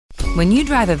When you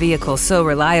drive a vehicle so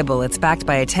reliable it's backed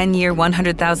by a 10-year,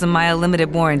 100,000-mile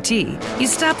limited warranty, you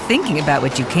stop thinking about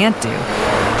what you can't do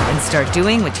and start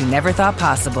doing what you never thought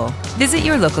possible. Visit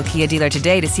your local Kia dealer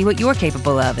today to see what you're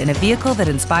capable of in a vehicle that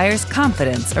inspires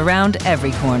confidence around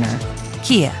every corner.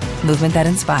 Kia, movement that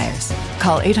inspires.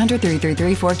 Call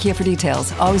 800-333-4KIA for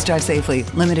details. Always drive safely.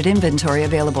 Limited inventory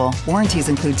available. Warranties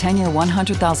include 10-year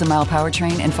 100,000-mile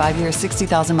powertrain and 5-year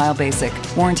 60,000-mile basic.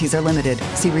 Warranties are limited.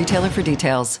 See retailer for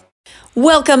details.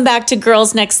 Welcome back to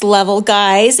Girls Next Level,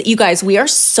 guys. You guys, we are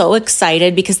so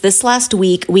excited because this last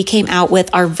week we came out with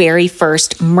our very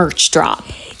first merch drop.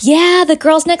 Yeah, the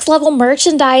Girls Next Level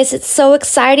merchandise. It's so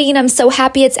exciting. I'm so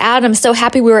happy it's out. I'm so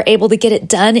happy we were able to get it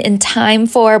done in time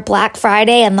for Black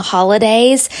Friday and the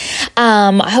holidays.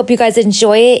 I hope you guys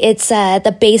enjoy it. It's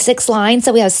the basics line.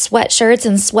 So we have sweatshirts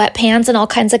and sweatpants and all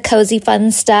kinds of cozy fun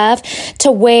stuff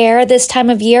to wear this time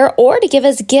of year or to give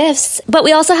as gifts. But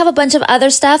we also have a bunch of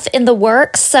other stuff in the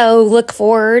works. So look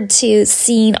forward to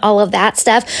seeing all of that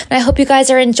stuff. And I hope you guys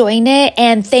are enjoying it.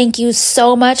 And thank you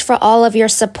so much for all of your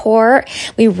support.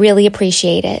 We really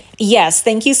appreciate it. Yes,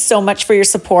 thank you so much for your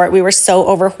support. We were so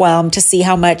overwhelmed to see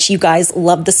how much you guys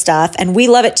love the stuff, and we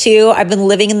love it too. I've been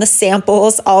living in the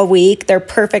samples all week. They're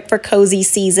perfect for cozy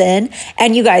season.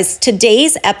 And you guys,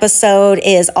 today's episode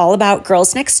is all about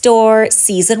Girls Next Door,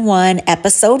 Season 1,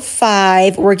 Episode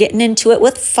 5. We're getting into it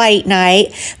with Fight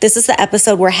Night. This is the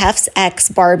episode where Hef's ex,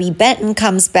 Barbie Benton,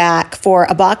 comes back for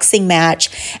a boxing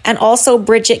match. And also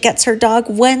Bridget gets her dog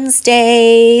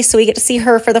Wednesday, so we get to see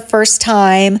her for the first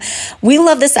time. We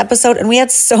love this episode and we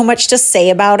had so much to say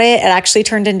about it. It actually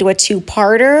turned into a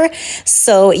two-parter.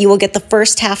 So you will get the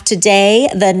first half today,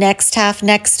 the next half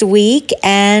next week,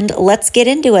 and let's get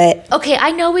into it. Okay,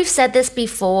 I know we've said this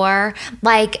before,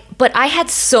 but I had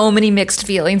so many mixed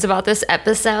feelings about this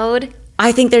episode.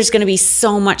 I think there's going to be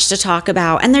so much to talk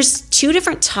about. And there's two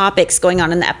different topics going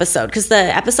on in the episode because the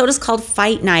episode is called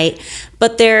Fight Night,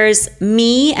 but there's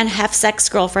me and Hef's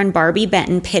ex-girlfriend Barbie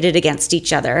Benton pitted against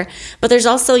each other. But there's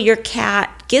also your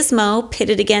cat Gizmo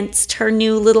pitted against her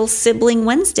new little sibling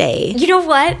Wednesday. You know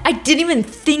what? I didn't even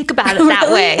think about it that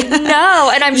way.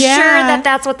 No, and I'm sure that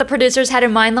that's what the producers had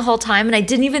in mind the whole time, and I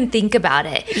didn't even think about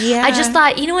it. Yeah. I just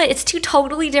thought, you know what? It's two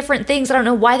totally different things. I don't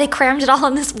know why they crammed it all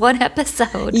in this one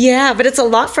episode. Yeah, but it's a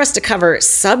lot for us to cover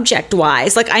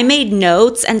subject-wise. Like, I made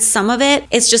notes, and some of it,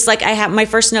 it's just like my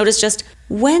first note is just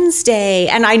Wednesday.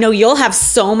 And I know you'll have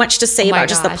so much to say about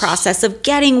just the process of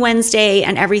getting Wednesday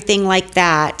and everything like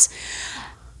that.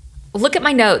 Look at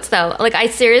my notes, though. Like, I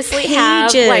seriously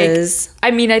have,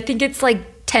 I think it's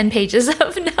 10 pages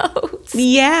of notes.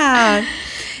 Yeah.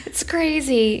 It's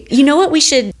crazy. You know what we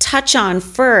should touch on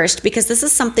first, because this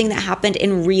is something that happened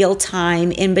in real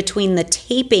time in between the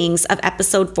tapings of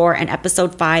episode 4 and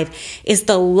episode 5, is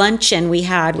the luncheon we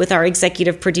had with our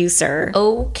executive producer.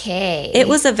 Okay. It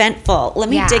was eventful. Let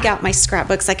me dig out my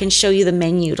scrapbooks. I can show you the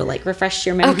menu to refresh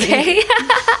your memory. Okay.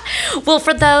 Well,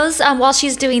 for those, while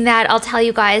she's doing that, I'll tell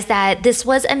you guys that this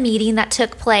was a meeting that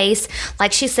took place,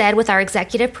 like she said, with our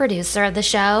executive producer of the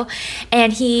show.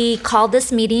 And he called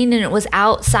this meeting and it was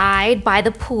outside by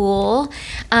the pool.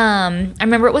 I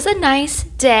remember it was a nice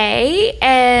day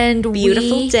and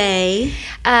beautiful day.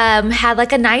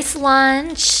 Had a nice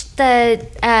lunch.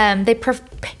 They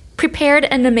prepared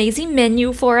an amazing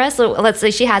menu for us. So let's say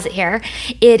she has it here.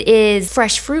 It is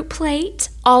fresh fruit plate,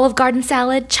 Olive Garden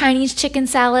salad, Chinese chicken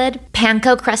salad,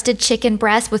 panko crusted chicken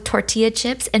breast with tortilla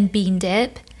chips and bean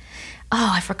dip.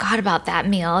 Oh, I forgot about that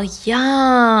meal.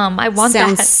 Yum. I want that.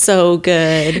 Sounds so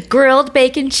good. Grilled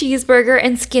bacon cheeseburger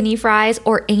and skinny fries,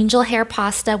 or angel hair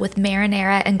pasta with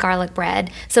marinara and garlic bread.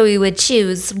 So we would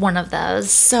choose one of those.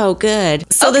 So good.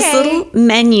 So this little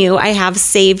menu I have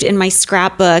saved in my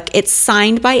scrapbook, it's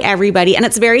signed by everybody. And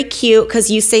it's very cute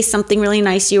because you say something really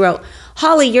nice. You wrote,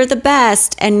 Holly, you're the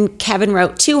best. And Kevin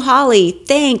wrote, to Holly,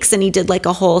 thanks. And he did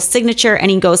a whole signature,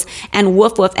 and he goes, and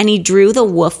woof woof. And he drew the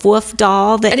woof woof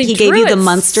doll that he gave you, the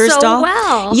Munsters doll.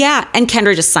 Well. Yeah. And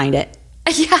Kendra just signed it.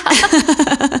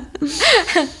 Yeah.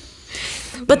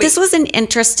 But this was an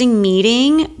interesting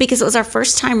meeting because it was our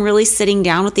first time really sitting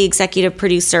down with the executive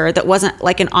producer that wasn't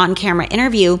an on-camera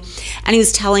interview. And he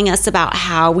was telling us about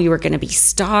how we were going to be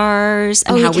stars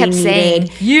and how we kept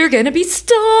saying, you're going to be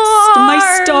stars.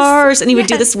 My stars. And he would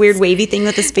do this weird wavy thing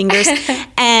with his fingers.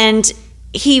 And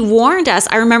he warned us,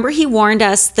 I remember he warned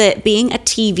us that being a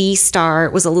TV star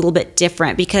was a little bit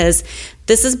different because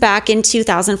this is back in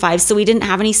 2005, so we didn't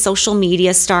have any social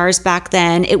media stars back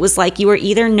then. It was you were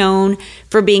either known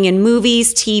for being in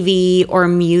movies, TV, or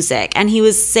music. And he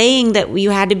was saying that you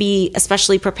had to be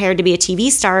especially prepared to be a TV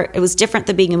star. It was different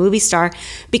than being a movie star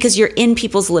because you're in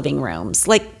people's living rooms.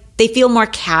 they feel more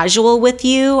casual with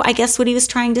you, I guess what he was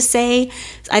trying to say.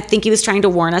 I think he was trying to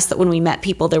warn us that when we met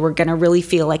people, they were going to really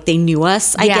feel like they knew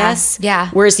us, I guess. Yeah.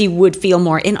 Whereas you would feel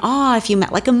more in awe if you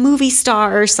met like a movie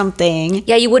star or something.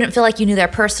 Yeah, you wouldn't feel like you knew their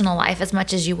personal life as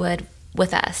much as you would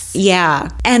with us. Yeah.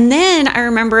 And then I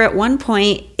remember at one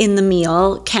point in the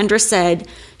meal, Kendra said,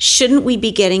 shouldn't we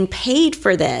be getting paid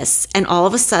for this? And all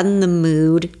of a sudden the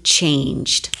mood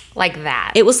changed. Like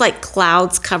that. It was like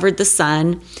clouds covered the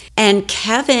sun. And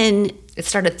Kevin... It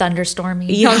started thunderstorming.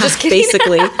 Yeah, no, I'm just kidding.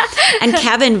 Basically. And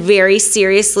Kevin very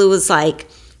seriously was like,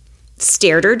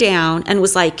 stared her down and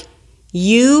was like,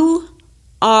 you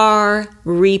are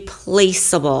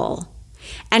replaceable.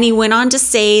 And he went on to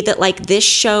say that like this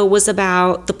show was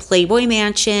about the Playboy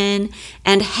Mansion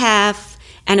and Hef,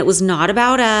 and it was not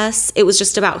about us. It was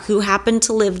just about who happened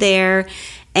to live there.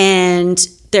 And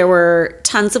there were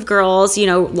tons of girls, you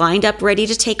know, lined up ready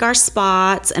to take our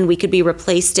spots, and we could be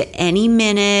replaced at any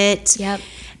minute. Yep.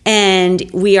 And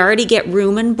we already get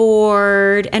room and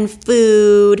board and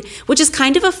food, which is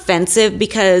kind of offensive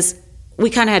because we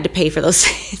kind of had to pay for those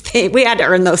things. We had to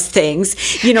earn those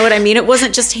things. You know what I mean? It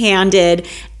wasn't just handed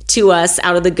to us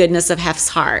out of the goodness of Hef's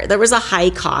heart. There was a high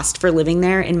cost for living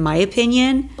there, in my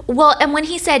opinion. Well, and when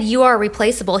he said you are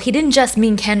replaceable, he didn't just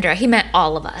mean Kendra. He meant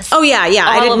all of us. Oh, yeah.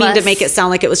 I didn't mean to us. make it sound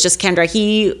like it was just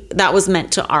Kendra. That was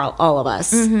meant to all of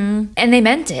us. Mm-hmm. And they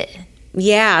meant it.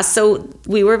 Yeah, so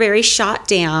we were very shot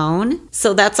down.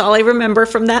 So that's all I remember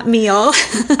from that meal.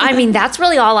 I mean, that's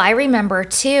really all I remember,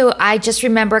 too. I just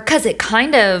remember because it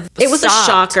kind of It was stopped.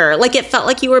 a shocker. Like, it felt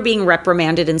like you were being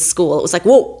reprimanded in school. It was like,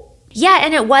 whoa. Yeah,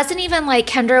 and it wasn't even like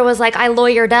Kendra was like, I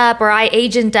lawyered up or I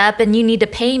agent up and you need to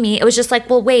pay me. It was just like,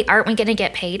 well, wait, aren't we going to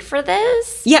get paid for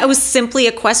this? Yeah, it was simply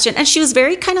a question. And she was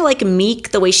very kind of like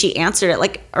meek the way she answered it,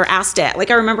 like, or asked it.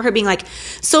 Like, I remember her being like,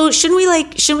 so shouldn't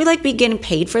we be getting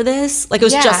paid for this? Like, it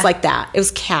was just like that. It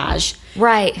was cash.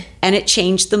 Right. And it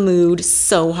changed the mood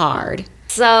so hard.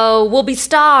 So we'll be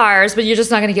stars, but you're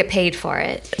just not going to get paid for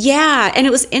it. Yeah. And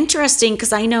it was interesting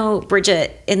because I know,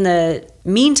 Bridget, in the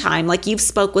meantime, like you've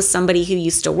spoke with somebody who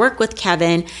used to work with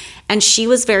Kevin, and she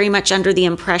was very much under the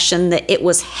impression that it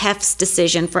was Hef's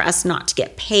decision for us not to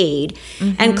get paid.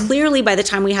 Mm-hmm. And clearly by the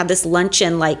time we had this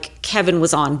luncheon, like Kevin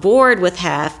was on board with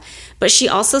Hef. But she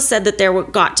also said that there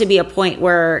got to be a point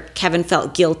where Kevin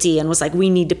felt guilty and was like,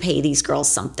 we need to pay these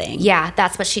girls something. Yeah,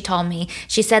 that's what she told me.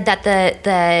 She said that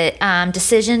the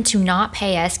decision to not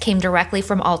pay us came directly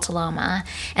from Altaloma.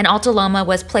 And Altaloma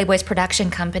was Playboy's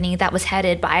production company that was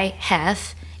headed by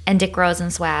Hef and Dick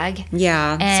Rosenswag.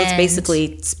 Yeah, so it's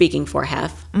basically speaking for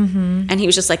Hef. Mm-hmm. And he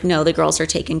was just like, no, the girls are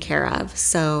taken care of.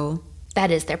 So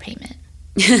that is their payment.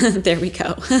 There we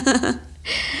go.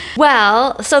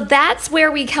 Well, so that's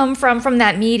where we come from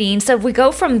that meeting. So we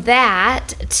go from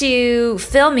that to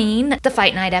filming the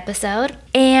Fight Night episode.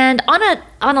 And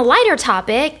on a lighter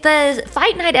topic, the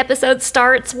Fight Night episode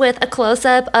starts with a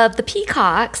close-up of the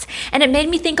peacocks, and it made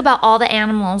me think about all the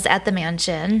animals at the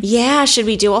mansion. Yeah, should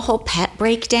we do a whole pet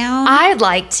breakdown? I'd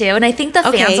like to, and I think the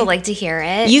fans will like to hear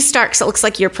it. You start, because it looks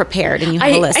like you're prepared and you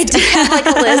have a list. I do have like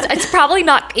a list. It's probably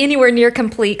not anywhere near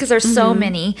complete because there's so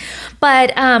many.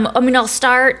 But I'll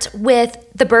start with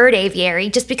the bird aviary,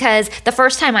 just because the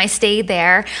first time I stayed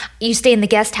there, you stay in the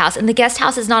guest house, and the guest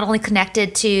house is not only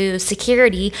connected to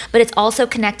security, but it's also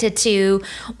connected to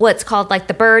what's called like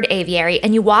the bird aviary.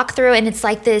 And you walk through and it's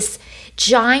like this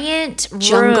giant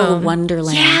jungle room.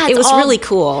 wonderland. Yeah, it was really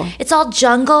cool. It's all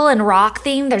jungle and rock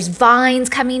themed. There's vines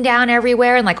coming down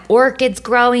everywhere and like orchids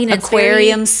growing.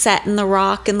 Aquariums set in the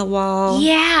rock in the wall.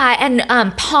 Yeah,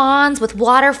 and ponds with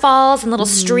waterfalls and little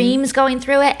streams going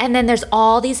through it. And then there's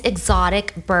all these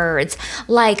exotic birds,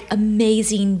 like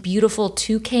amazing, beautiful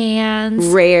toucans,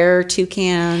 rare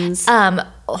toucans.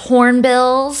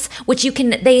 Hornbills, which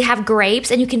they have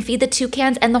grapes, and you can feed the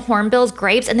toucans and the hornbills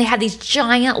grapes, and they have these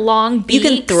giant long beaks.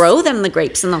 You can throw them the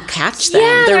grapes and they'll catch them.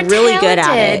 Yeah, they're really talented. Good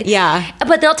at it. Yeah.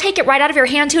 But they'll take it right out of your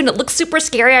hand too, and it looks super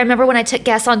scary. I remember when I took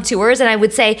guests on tours and I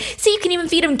would say, see, you can even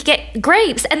feed them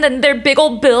grapes, and then their big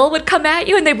old bill would come at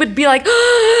you and they would be like,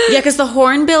 yeah, because the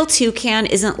hornbill toucan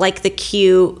isn't like the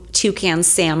cute toucan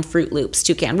Sam Fruit Loops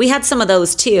toucan. We had some of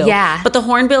those too. Yeah. But the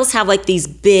hornbills have like these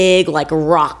big, like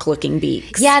rock looking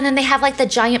beaks. Yeah, and then they have like the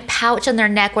giant pouch on their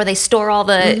neck where they store all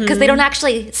the, because they don't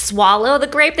actually swallow the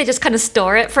grape, they just kind of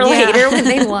store it for later when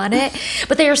they want it.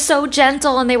 But they are so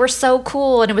gentle and they were so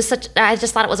cool, and it was I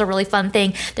just thought it was a really fun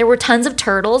thing. There were tons of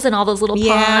turtles in all those little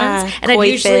ponds. And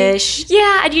koi fish.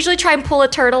 I'd usually try and pull a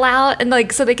turtle out and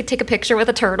like so they could take a picture with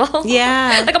a turtle.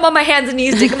 Yeah. Like I'm on my hands and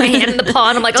knees digging my hand in the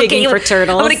pond. I'm like, digging okay, for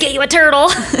turtles. I'm gonna get you a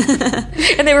turtle.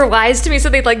 And they were wise to me, so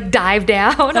they'd like dive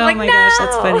down. I'm like, my no. gosh,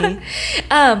 that's funny.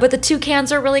 But the toucans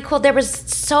ones are really cool. There was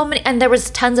so many, and there was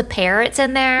tons of parrots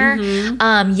in there.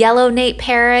 Yellow nape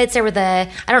parrots. There were I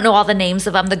don't know all the names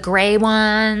of them, the gray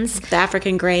ones. The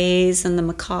African grays and the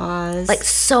macaws. Like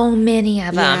so many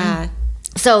of them. Yeah.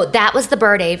 So that was the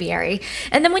bird aviary.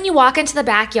 And then when you walk into the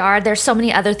backyard, there's so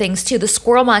many other things too. The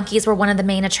squirrel monkeys were one of the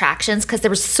main attractions because there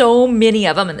were so many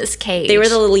of them in this cage. They were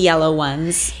the little yellow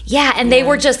ones. Yeah, and they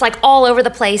were just like all over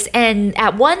the place. And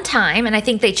at one time, and I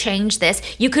think they changed this,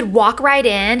 you could walk right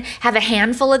in, have a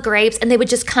handful of grapes, and they would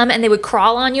just come and they would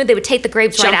crawl on you. They would take the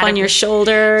grapes right out of Jump on your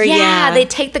shoulder. Yeah, they'd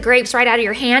take the grapes right out of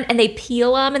your hand and they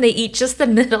peel them and they eat just the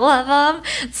middle of them.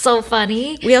 So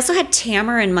funny. We also had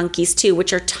tamarin monkeys too,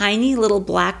 which are tiny little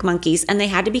black monkeys, and they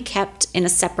had to be kept in a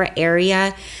separate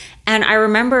area. And I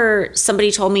remember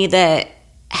somebody told me that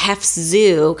Hef's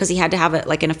zoo, because he had to have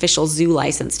like an official zoo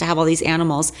license to have all these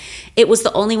animals, it was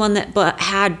the only one that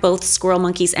had both squirrel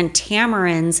monkeys and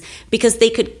tamarins, because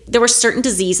there were certain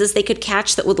diseases they could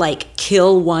catch that would like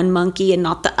kill one monkey and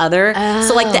not the other.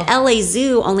 So like the LA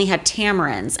zoo only had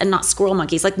tamarins and not squirrel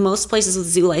monkeys. Like most places with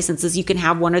zoo licenses, you can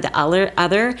have one or the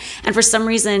other. And for some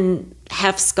reason,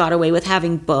 Hef's got away with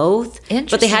having both,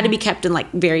 but they had to be kept in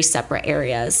like very separate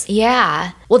areas.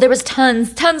 Yeah. Well, there was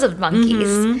tons of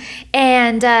monkeys.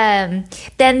 And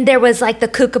then there was like the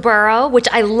kookaburra, which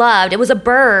I loved. It was a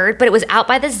bird, but it was out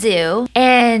by the zoo.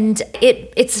 And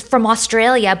it's from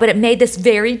Australia, but it made this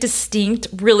very distinct,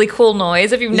 really cool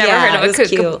noise. If you've never heard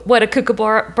of what a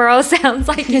kookaburra sounds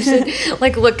like, you should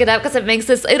like look it up, because it makes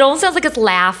this, it almost sounds like it's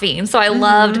laughing. So I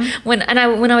loved when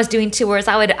I was doing tours,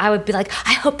 I would be like,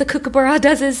 I hope the kookaburra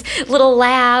does his little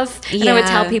laugh, and I would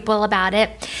tell people about it.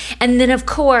 And then of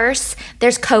course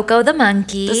there's Coco the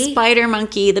monkey, the spider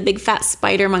monkey, the big fat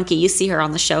spider monkey. You see her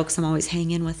on the show because I'm always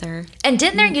hanging with her. And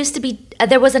didn't there used to be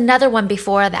there was another one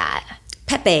before that,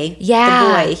 Pepe,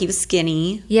 yeah, the boy, he was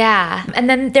skinny. Yeah. And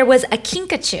then there was a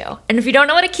kinkajou. And if you don't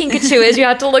know what a kinkajou is, you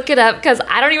have to look it up, because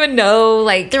I don't even know.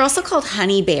 Like, they're also called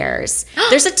honey bears.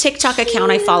 There's a TikTok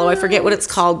account I follow. I forget what it's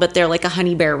called, but they're like a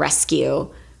honey bear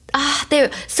rescue.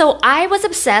 So I was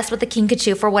obsessed with the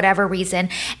kinkajou for whatever reason,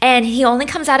 and he only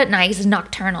comes out at night. He's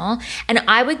nocturnal, and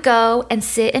I would go and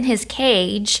sit in his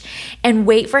cage and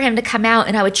wait for him to come out,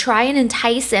 and I would try and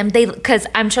entice him. Because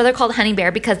I'm sure they're called honey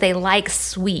bear because they like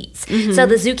sweets. So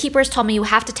the zookeepers told me you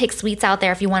have to take sweets out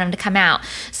there if you want him to come out.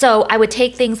 So I would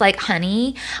take things like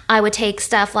honey. I would take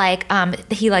stuff like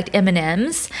he liked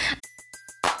M&Ms.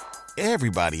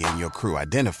 Everybody in your crew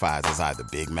identifies as either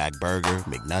Big Mac Burger,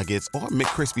 McNuggets, or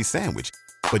McCrispy Sandwich.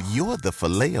 But you're the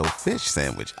Filet-O-Fish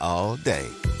Sandwich all day.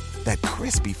 That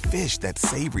crispy fish, that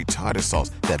savory tartar sauce,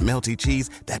 that melty cheese,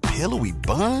 that pillowy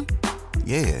bun.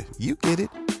 Yeah, you get it.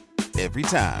 Every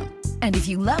time. And if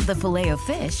you love the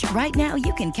Filet-O-Fish, right now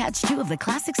you can catch two of the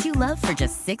classics you love for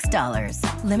just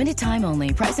 $6. Limited time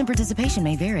only. Price and participation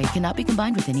may vary. Cannot be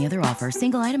combined with any other offer.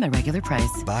 Single item at regular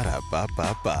price.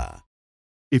 Ba-da-ba-ba-ba.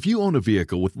 If you own a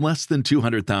vehicle with less than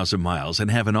 200,000 miles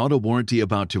and have an auto warranty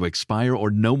about to expire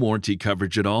or no warranty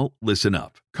coverage at all, listen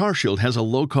up. CarShield has a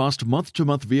low-cost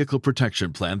month-to-month vehicle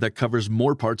protection plan that covers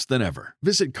more parts than ever.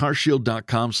 Visit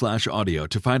carshield.com/audio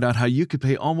to find out how you could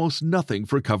pay almost nothing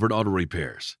for covered auto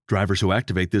repairs. Drivers who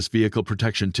activate this vehicle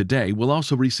protection today will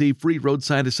also receive free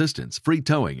roadside assistance, free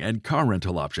towing, and car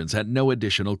rental options at no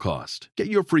additional cost. Get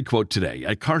your free quote today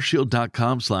at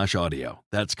carshield.com/audio.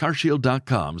 That's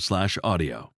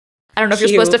carshield.com/audio. I don't know if you're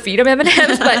supposed to feed him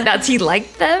M&Ms, but he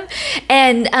liked them.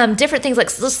 And different things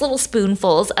like just little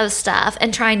spoonfuls of stuff,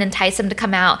 and try and entice him to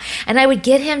come out. And I would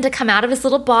get him to come out of his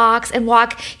little box and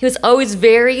walk. He was always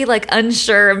very like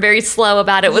unsure and very slow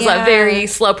about it. It was a very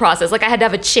slow process. Like I had to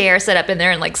have a chair set up in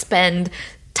there and like spend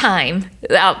time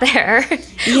out there.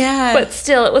 Yeah. But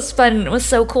still, it was fun. It was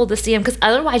so cool to see him, because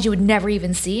otherwise you would never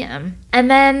even see him.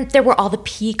 And then there were all the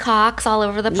peacocks all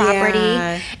over the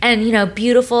property. And,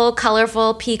 beautiful,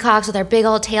 colorful peacocks with their big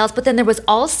old tails. But then there was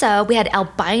also, we had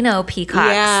albino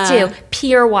peacocks too,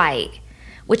 pure white,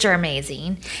 which are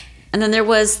amazing. And then there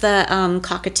was the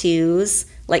cockatoos,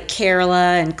 like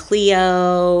Carola and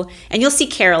Cleo. And you'll see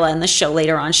Carola in the show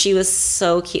later on. She was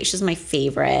so cute. She's my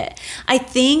favorite. I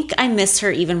think I miss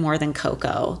her even more than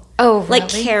Coco. Oh, really? Like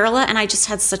Carola and I just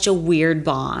had such a weird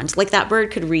bond. Like that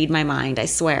bird could read my mind, I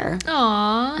swear.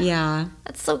 Aw. Yeah.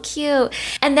 That's so cute.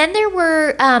 And then there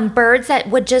were birds that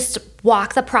would just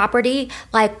walk the property,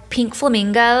 like pink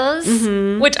flamingos,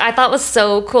 which I thought was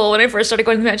so cool when I first started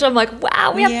going to the mansion. I'm like,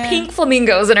 wow, we have pink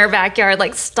flamingos in our backyard.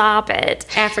 Like, stop it.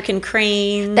 African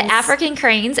cranes. The African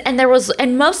cranes. And most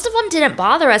of them didn't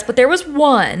bother us, but there was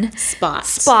one.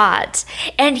 Spot.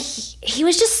 And he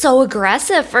was just so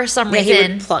aggressive for some reason. He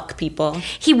would pluck fuck people.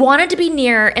 He wanted to be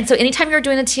near, and so anytime you were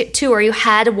doing a tour, you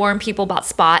had to warn people about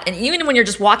Spot. And even when you're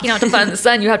just walking out to fun in the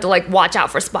sun, you have to like watch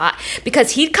out for Spot,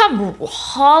 because he'd come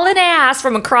hauling ass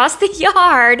from across the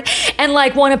yard and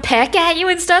like want to peck at you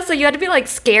and stuff. So you had to be like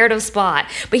scared of Spot.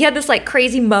 But he had this like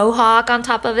crazy mohawk on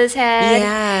top of his head.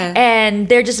 Yeah. And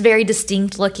they're just very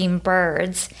distinct looking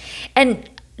birds. And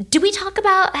do we talk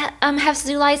about Hef's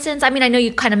zoo license? I mean, I know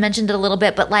you kind of mentioned it a little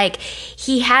bit, but like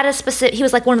he had a specific, he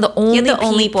was like one of the only He had the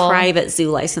only people. private zoo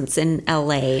license in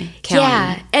LA County.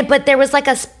 Yeah, but there was like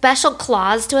a special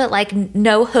clause to it, like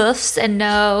no hoofs and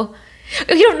no...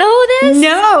 You don't know this?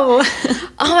 No.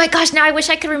 Oh my gosh, now I wish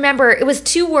I could remember. It was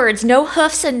 2 words, no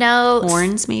hoofs and no...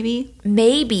 Horns, maybe?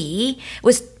 Maybe.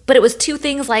 But it was 2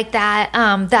 things like that.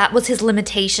 That was his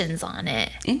limitations on it.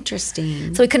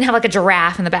 Interesting. So he couldn't have like a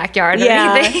giraffe in the backyard or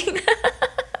anything.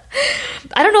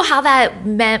 I don't know how that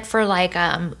meant for like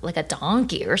a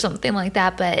donkey or something like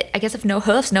that, but I guess if no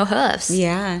hoofs, no hoofs.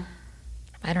 Yeah.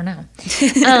 I don't know.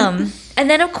 And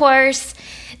then of course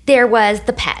there was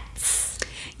the pets.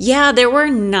 Yeah, there were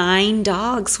 9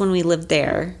 dogs when we lived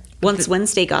there. Once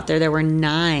Wednesday got there were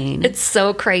 9. It's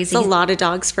so crazy. It's a lot of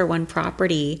dogs for one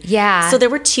property. Yeah. So there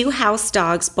were 2 house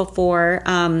dogs before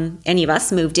any of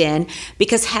us moved in,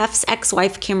 because Hef's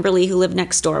ex-wife, Kimberly, who lived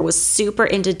next door, was super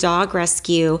into dog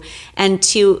rescue. And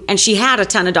she had a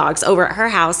ton of dogs over at her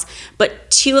house.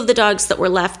 But 2 of the dogs that were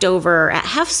left over at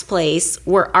Hef's place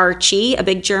were Archie, a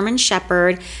big German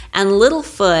Shepherd, and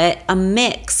Littlefoot, a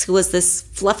mix, who was this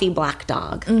fluffy black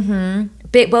dog.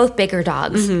 Mm-hmm. Both bigger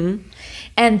dogs. Mm-hmm.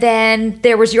 And then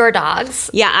there was your dogs.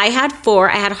 Yeah, I had 4.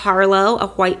 I had Harlow, a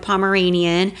white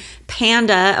Pomeranian,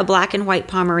 Panda, a black and white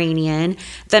Pomeranian.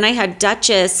 Then I had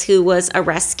Duchess, who was a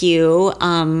rescue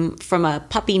from a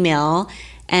puppy mill.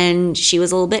 And she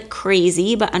was a little bit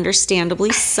crazy, but understandably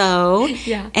so.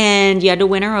 Yeah. And you had to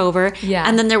win her over. Yeah.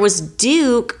 And then there was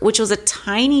Duke, which was a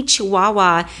tiny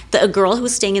Chihuahua that a girl who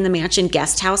was staying in the mansion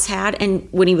guest house had, and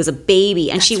when he was a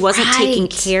baby, and she wasn't taking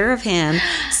care of him.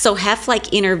 So Hef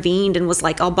like intervened and was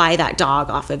like, "I'll buy that dog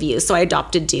off of you." So I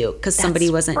adopted Duke because somebody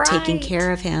wasn't taking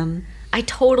care of him. I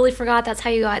totally forgot that's how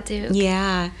you got Duke.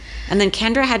 Yeah. And then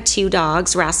Kendra had 2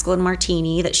 dogs, Rascal and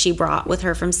Martini, that she brought with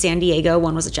her from San Diego.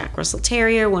 One was a Jack Russell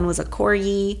Terrier, one was a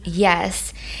Corgi.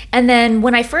 Yes. And then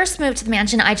when I first moved to the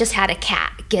mansion, I just had a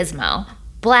cat, Gizmo.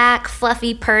 Black,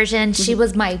 fluffy Persian. She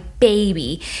was my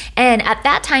baby. And at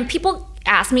that time, people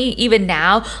ask me even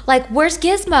now, like, where's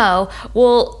Gizmo?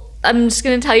 Well, I'm just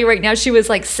going to tell you right now, she was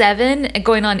like 7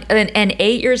 going on and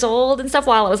 8 years old and stuff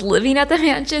while I was living at the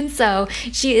mansion. So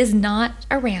she is not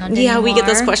around anymore. Yeah, we get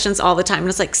those questions all the time. And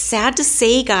it's like, sad to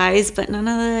say, guys, but none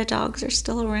of the dogs are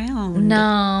still around.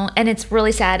 No, and it's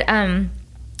really sad. And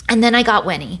then I got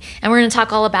Winnie, and we're going to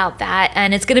talk all about that.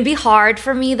 And it's going to be hard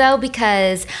for me, though,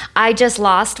 because I just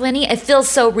lost Winnie. It feels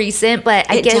so recent, but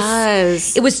I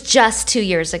guess it was just 2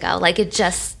 years ago. Like,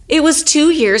 It was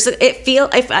 2 years. If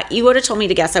you would have told me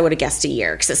to guess, I would have guessed a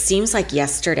year, because it seems like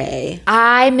yesterday.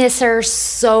 I miss her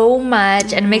so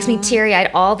much, and it makes me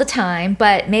teary-eyed all the time,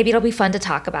 but maybe it'll be fun to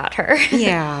talk about her.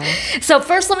 Yeah. So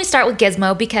first, let me start with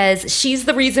Gizmo, because she's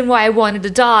the reason why I wanted a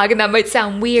dog, and that might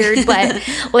sound weird, but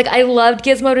like I loved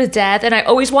Gizmo to death, and I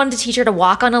always wanted to teach her to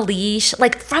walk on a leash.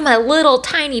 Like from a little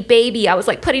tiny baby, I was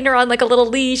like putting her on like a little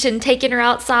leash and taking her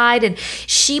outside, and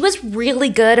she was really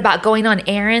good about going on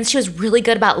errands. She was really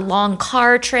good about long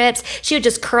car trips. She would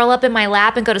just curl up in my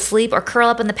lap and go to sleep, or curl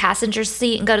up in the passenger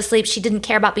seat and go to sleep. She didn't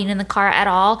care about being in the car at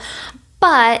all.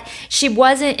 But she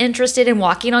wasn't interested in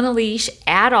walking on a leash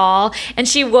at all. And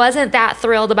she wasn't that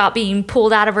thrilled about being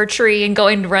pulled out of her tree and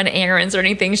going to run errands or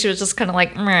anything. She was just kind of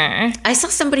like, meh. I saw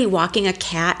somebody walking a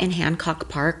cat in Hancock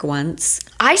Park once.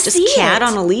 I see it. Just cat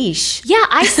on a leash. Yeah,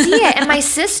 I see it. And my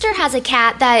sister has a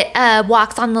cat that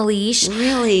walks on the leash.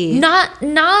 Really? Not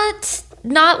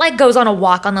like goes on a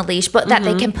walk on the leash, but that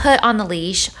they can put on the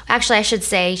leash. Actually, I should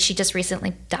say she just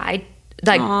recently died.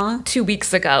 Like 2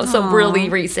 weeks ago, so really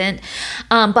recent.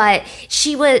 But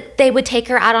they would take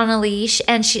her out on a leash,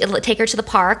 and she'd take her to the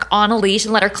park on a leash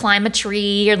and let her climb a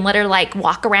tree and let her like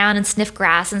walk around and sniff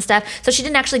grass and stuff. So she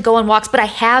didn't actually go on walks, but I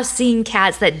have seen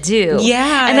cats that do.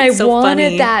 Yeah, and I so wanted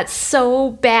funny. that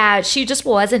so bad. She just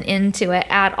wasn't into it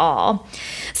at all.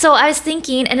 So I was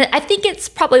thinking, and I think it's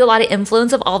probably a lot of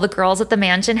influence of all the girls at the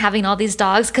mansion having all these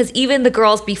dogs, because even the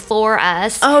girls before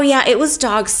us. Oh yeah, it was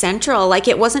dog central. Like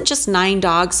it wasn't just 9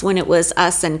 dogs when it was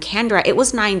us and Kendra. It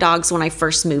was 9 dogs when I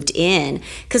first moved in,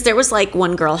 because there was like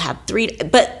one girl had 3,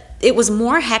 but it was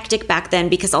more hectic back then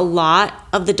because a lot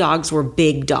of the dogs were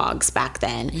big dogs back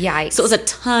then. Yikes. So it was a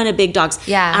ton of big dogs.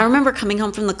 Yeah. I remember coming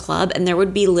home from the club and there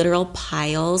would be literal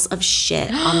piles of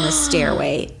shit on the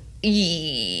stairway.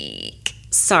 Eek.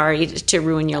 Sorry to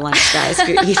ruin your lunch, guys, if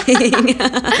you're eating.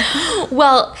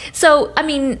 Well, so, I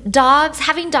mean,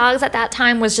 having dogs at that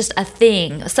time was just a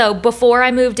thing. So before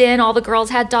I moved in, all the girls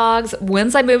had dogs.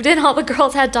 Once I moved in, all the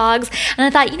girls had dogs. And I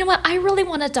thought, you know what? I really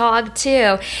want a dog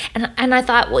too. And I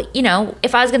thought, well, you know,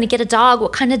 if I was going to get a dog,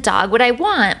 what kind of dog would I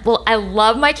want? Well, I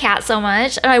love my cat so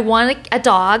much, and I want a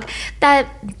dog that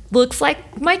looks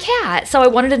like my cat. So I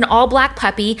wanted an all black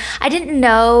puppy. I didn't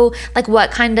know like what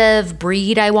kind of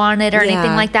breed I wanted or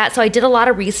anything like that. So I did a lot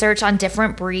of research on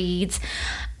different breeds.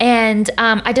 And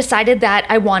I decided that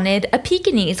I wanted a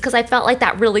Pekingese because I felt like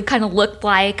that really kind of looked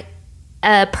like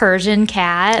a Persian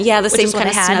cat. Yeah, the same kind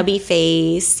of snubby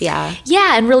face. Yeah.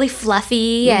 Yeah, and really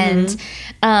fluffy and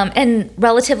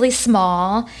relatively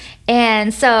small.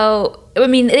 And so, I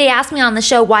mean, they asked me on the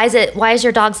show, why is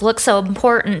your dog's look so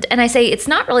important? And I say it's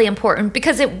not really important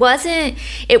because it wasn't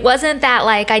that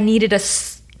like I needed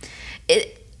this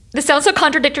sounds so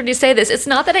contradictory to say this. It's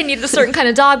not that I needed a certain kind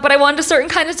of dog, but I wanted a certain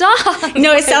kind of dog.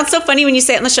 No, it sounds so funny when you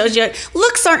say it on the show. You're like,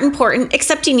 looks aren't important,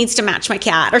 except he needs to match my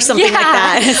cat or something like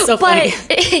that. It's so funny.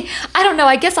 I don't know.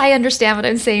 I guess I understand what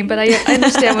I'm saying, but I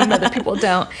understand when other people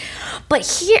don't.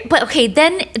 But okay,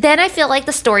 then I feel like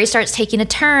the story starts taking a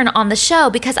turn on the show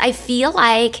because I feel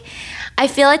like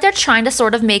they're trying to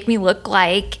sort of make me look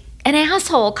like an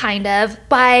asshole kind of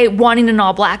by wanting an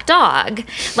all black dog.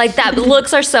 Like that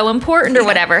looks are so important or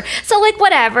whatever. So like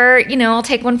whatever, you know, I'll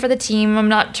take one for the team. I'm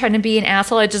not trying to be an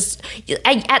asshole.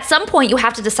 At some point you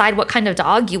have to decide what kind of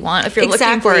dog you want if you're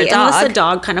looking for a dog. Unless a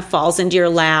dog kind of falls into your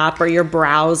lap or you're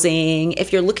browsing.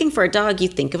 If you're looking for a dog, you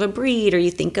think of a breed or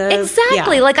you think of...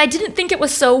 Exactly. Yeah. Like I didn't think it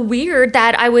was so weird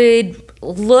that I would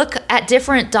look at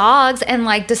different dogs and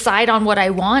like decide on what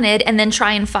I wanted and then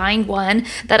try and find one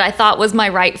that I thought was my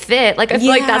right fit. Like I feel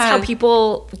like that's how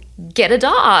people get a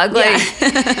dog.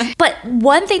 Like, but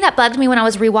one thing that bugged me when I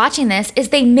was rewatching this is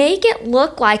they make it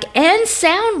look like and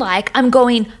sound like I'm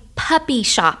going puppy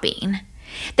shopping.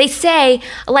 They say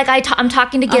like I'm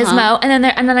talking to Gizmo and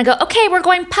then I go, okay, we're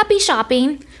going puppy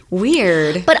shopping.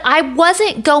 Weird. But I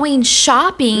wasn't going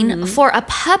shopping for a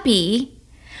puppy.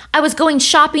 I was going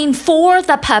shopping for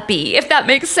the puppy, if that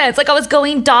makes sense. Like I was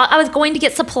going to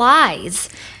get supplies.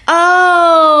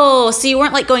 Oh, so you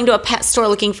weren't like going to a pet store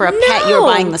looking for a pet, you were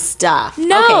buying the stuff.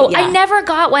 No, okay, yeah. I never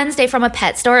got Wednesday from a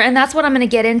pet store, and that's what I'm going to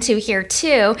get into here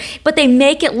too. But they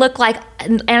make it look like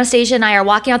Anastasia and I are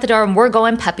walking out the door and we're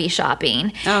going puppy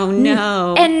shopping. Oh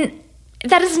no. And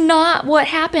that is not what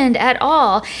happened at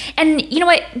all. And you know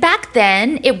what? Back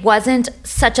then, it wasn't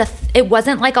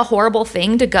like a horrible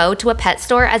thing to go to a pet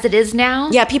store as it is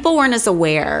now. Yeah, people weren't as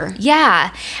aware.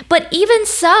 Yeah. But even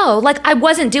so, like I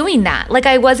wasn't doing that. Like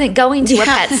I wasn't going to a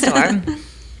pet store.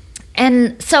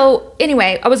 And so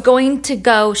anyway, I was going to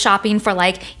go shopping for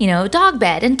like, you know, dog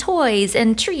bed and toys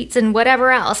and treats and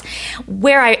whatever else.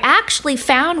 Where I actually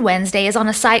found Wednesday is on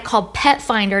a site called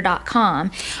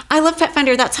petfinder.com. I love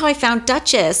Petfinder. That's how I found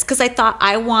Duchess because I thought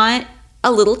I want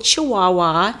a little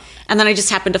Chihuahua. And then I just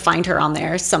happened to find her on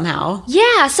there somehow.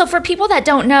 Yeah. So for people that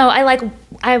don't know,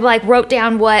 I wrote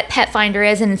down what Pet Finder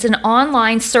is, and it's an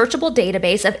online searchable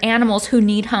database of animals who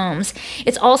need homes.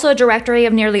 It's also a directory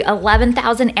of nearly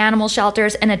 11,000 animal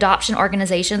shelters and adoption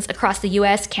organizations across the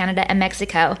U.S., Canada, and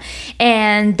Mexico.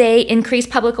 And they increase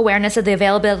public awareness of the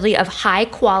availability of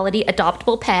high-quality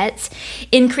adoptable pets,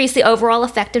 increase the overall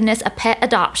effectiveness of pet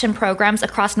adoption programs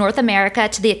across North America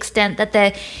to the extent that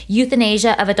the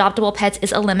euthanasia of adoptable pets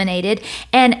is eliminated,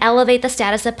 and elevate the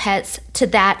status of pets to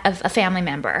that of a family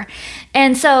member.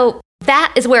 And so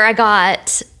that is where I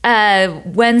got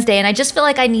Wednesday, and I just feel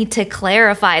like I need to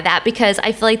clarify that because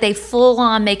I feel like they full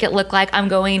on make it look like I'm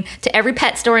going to every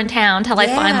pet store in town till I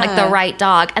find like the right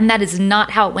dog, and that is not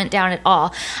how it went down at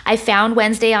all. I found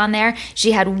Wednesday on there.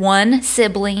 She had one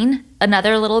sibling,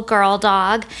 another little girl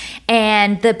dog,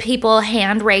 and the people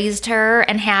hand raised her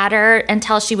and had her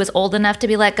until she was old enough to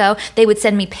be let go. They would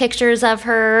send me pictures of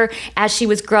her as she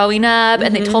was growing up,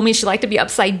 and they told me she liked to be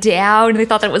upside down, and they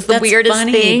thought that was the weirdest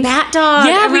thing. Bat dog.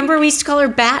 Yeah, I remember we used to call her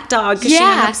Bat dog because she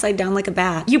went upside down like a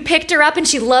bat. You picked her up and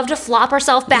she loved to flop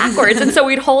herself backwards, and so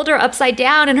we'd hold her upside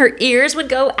down and her ears would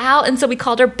go out, and so we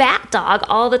called her Bat dog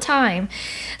all the time.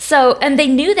 So, and they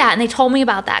knew that, and they told me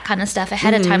about that kind of stuff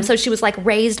ahead of time. So she was like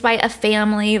raised by a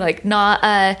family, like not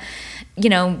a, you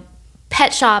know,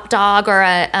 pet shop dog or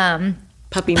a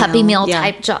puppy mill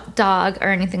type dog or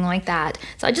anything like that.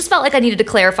 So I just felt like I needed to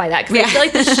clarify that because I feel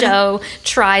like the show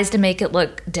tries to make it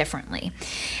look differently.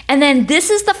 And then this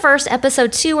is the first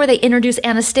episode too where they introduce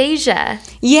Anastasia.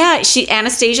 Yeah,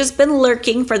 Anastasia's been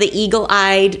lurking for the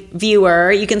eagle-eyed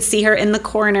viewer. You can see her in the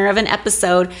corner of an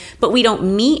episode, but we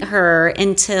don't meet her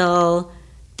until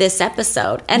this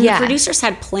episode. And the producers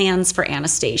had plans for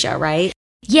Anastasia, right?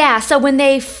 Yeah, so when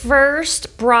I first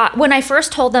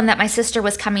told them that my sister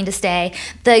was coming to stay,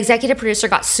 the executive producer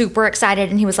got super excited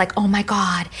and he was like, oh my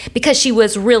God, because she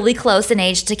was really close in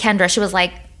age to Kendra. She was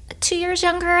like 2 years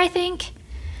younger, I think.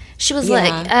 She was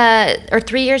or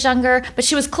 3 years younger, but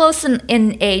she was close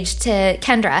in age to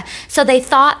Kendra. So they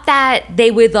thought that they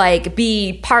would like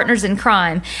be partners in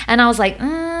crime. And I was like,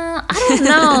 I don't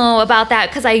know about that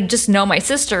because I just know my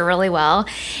sister really well.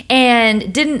 And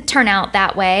it didn't turn out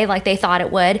that way like they thought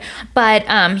it would. But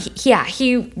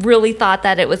he really thought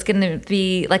that it was going to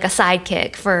be like a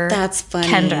sidekick for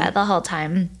Kendra the whole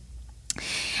time.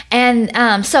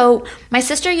 And so my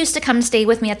sister used to come stay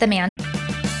with me at the mansion.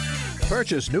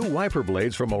 Purchase new wiper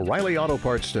blades from O'Reilly Auto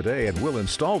Parts today and we'll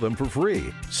install them for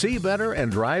free. See better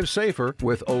and drive safer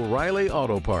with O'Reilly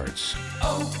Auto Parts.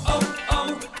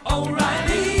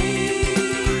 O'Reilly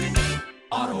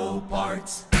Auto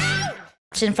Parts.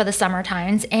 For the summer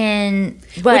times,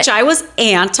 which I was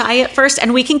anti at first,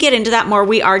 and we can get into that more.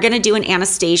 We are going to do an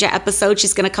Anastasia episode.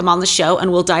 She's going to come on the show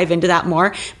and we'll dive into that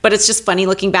more, but it's just funny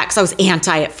looking back because I was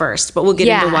anti at first, but we'll get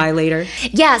into why later.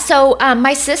 So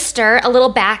my sister, a little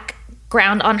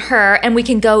background on her, and we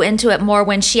can go into it more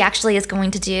when she actually is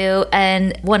going to do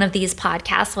one of these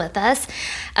podcasts with us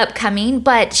upcoming,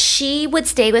 but she would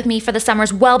stay with me for the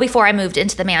summers well before I moved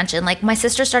into the mansion. Like my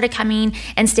sister started coming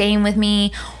and staying with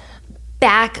me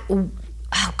back,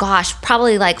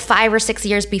 probably like 5 or 6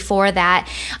 years before that.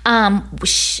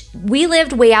 We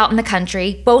lived way out in the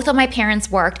country. Both of my parents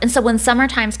worked. And so when summer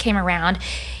times came around,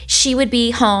 she would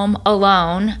be home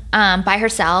alone by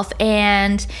herself.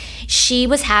 And she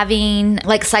was having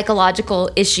like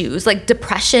psychological issues like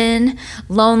depression,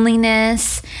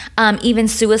 loneliness, even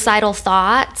suicidal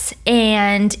thoughts.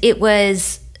 And it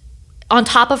was on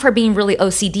top of her being really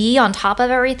OCD, on top of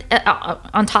that,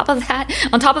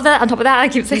 I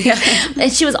keep saying it.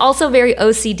 And she was also very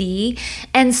OCD.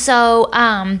 And so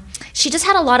she just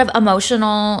had a lot of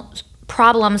emotional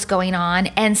problems going on.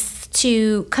 And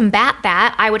to combat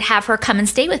that, I would have her come and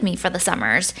stay with me for the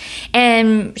summers.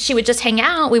 And she would just hang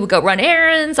out. We would go run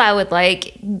errands. I would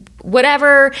like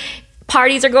whatever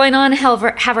parties are going on, have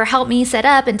her help me set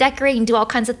up and decorate and do all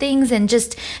kinds of things and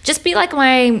just be like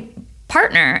my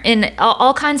partner in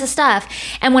all kinds of stuff.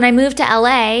 And when I moved to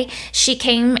LA, she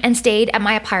came and stayed at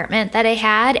my apartment that I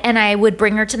had, and I would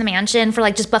bring her to the mansion for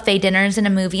like just buffet dinners and a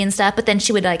movie and stuff, but then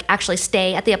she would like actually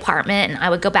stay at the apartment and I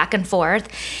would go back and forth.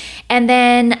 And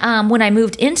then when I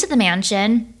moved into the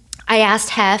mansion, I asked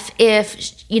Hef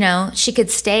if, she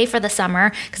could stay for the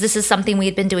summer because this is something we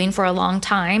had been doing for a long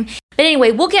time. But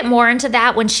anyway, we'll get more into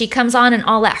that when she comes on and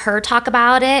I'll let her talk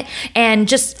about it. And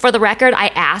just for the record, I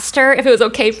asked her if it was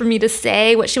okay for me to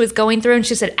say what she was going through. And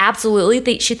she said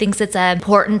absolutely. She thinks it's an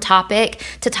important topic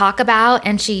to talk about.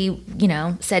 And she,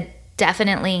 said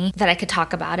definitely that I could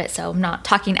talk about it. So I'm not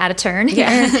talking out of turn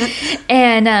here.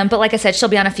 And, but like I said, she'll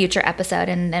be on a future episode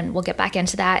and then we'll get back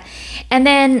into that. And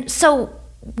then, so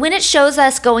when it shows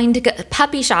us going to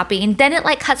puppy shopping, then it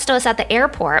like cuts to us at the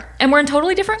airport and we're in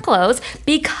totally different clothes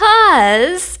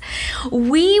because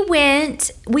we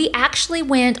actually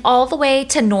went all the way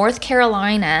to North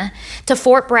Carolina to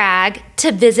Fort Bragg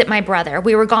to visit my brother.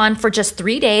 We were gone for just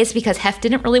 3 days because Hef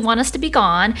didn't really want us to be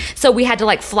gone. So we had to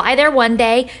like fly there one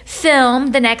day,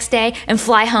 film the next day, and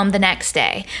fly home the next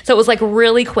day. So it was like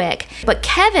really quick. But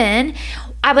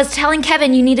I was telling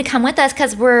Kevin, you need to come with us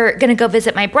because we're going to go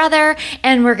visit my brother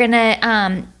and we're going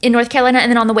to, in North Carolina.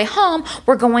 And then on the way home,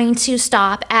 we're going to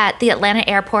stop at the Atlanta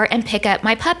airport and pick up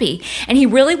my puppy. And he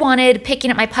really wanted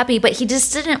picking up my puppy, but he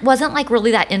just wasn't like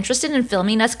really that interested in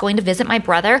filming us going to visit my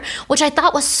brother, which I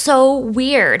thought was so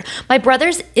weird. My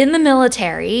brother's in the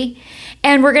military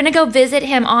and we're going to go visit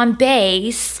him on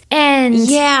base. And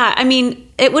yeah, I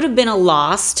mean, it would have been a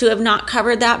loss to have not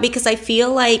covered that because I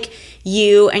feel like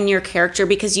you and your character,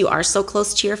 because you are so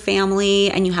close to your family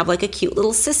and you have like a cute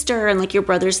little sister and like your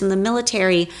brother's in the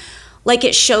military, like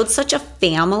it showed such a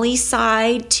family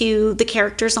side to the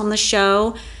characters on the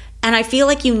show. And I feel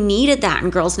like you needed that in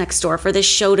Girls Next Door for this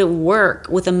show to work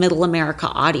with a middle America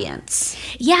audience.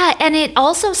 Yeah, and it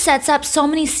also sets up so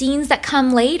many scenes that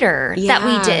come later that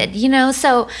we did,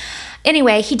 so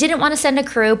anyway, he didn't want to send a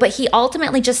crew, but he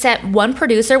ultimately just sent one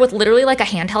producer with literally like a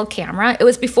handheld camera. It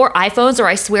was before iPhones, or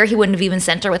I swear he wouldn't have even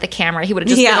sent her with a camera. He would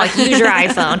have just been like, use your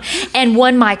iPhone, and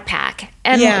one mic pack.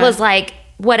 And it was like,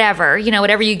 whatever,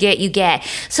 whatever you get, you get.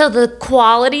 So the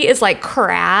quality is like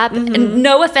crap. And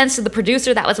no offense to the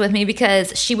producer that was with me,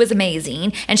 because she was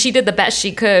amazing and she did the best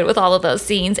she could with all of those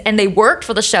scenes, and they worked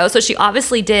for the show. So she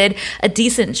obviously did a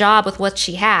decent job with what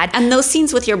she had. And those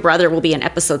scenes with your brother will be in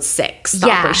episode 6, the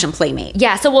Operation Playmate.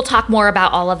 Yeah, so we'll talk more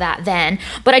about all of that then.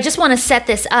 But I just want to set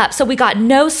this up. So we got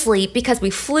no sleep because we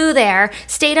flew there,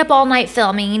 stayed up all night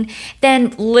filming,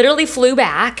 then literally flew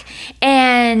back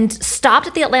and stopped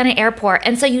at the Atlanta airport.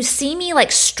 And so you see me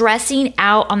like stressing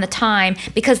out on the time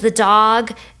because the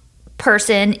dog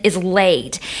person is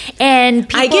late. And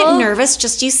I get nervous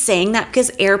just you saying that,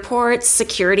 because airports,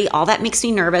 security, all that makes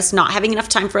me nervous. Not having enough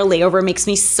time for a layover makes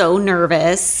me so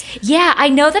nervous. Yeah, I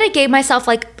know that I gave myself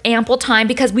like ample time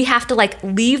because we have to like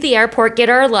leave the airport, get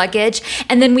our luggage,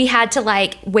 and then we had to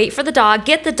like wait for the dog,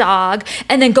 get the dog,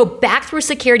 and then go back through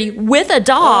security with a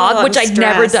dog, which I'd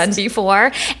never done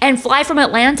before, and fly from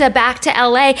Atlanta back to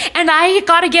LA. And I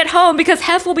gotta get home because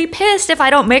Hef will be pissed if I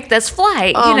don't make this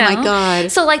flight. Oh my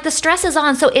God. So like the stress is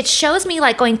on. So it shows me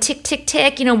like going tick, tick,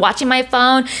 tick, watching my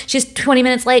phone. She's 20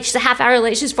 minutes late. She's a half hour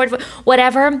late. She's 45,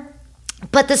 whatever.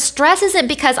 But the stress isn't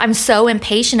because I'm so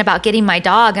impatient about getting my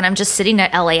dog and I'm just sitting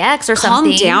at LAX or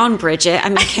something. Calm down, Bridget. I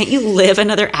mean, can't you live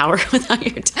another hour without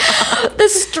your dog? The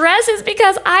stress is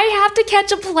because I have to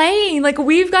catch a plane. Like,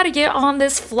 we've got to get on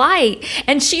this flight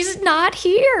and she's not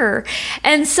here.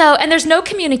 And there's no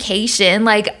communication.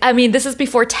 Like, I mean, this is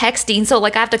before texting. So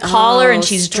like I have to call her and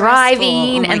she's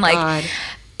driving and like, God.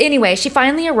 Anyway, she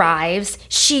finally arrives.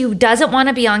 She doesn't want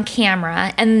to be on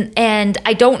camera. And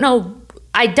I don't know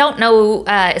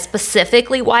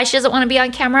specifically why she doesn't want to be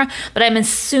on camera, but I'm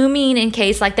assuming in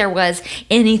case like there was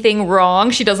anything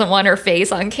wrong, she doesn't want her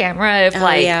face on camera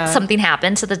if something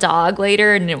happened to the dog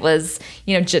later and it was,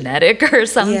 genetic or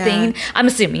something. Yeah. I'm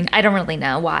assuming. I don't really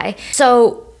know why.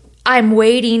 So I'm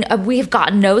waiting. We've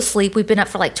gotten no sleep. We've been up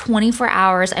for like 24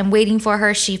 hours. I'm waiting for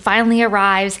her. She finally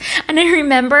arrives. And I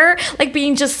remember like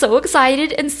being just so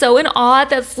excited and so in awe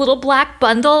at this little black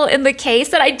bundle in the case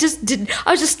that I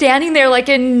was just standing there like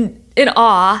in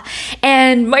awe.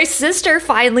 And my sister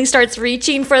finally starts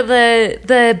reaching for the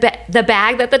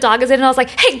bag that the dog is in, and I was like,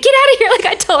 hey, get out of here. Like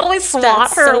I totally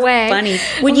swat her away. Funny.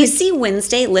 When you see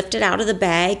Wednesday lifted out of the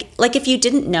bag, like if you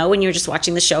didn't know when you were just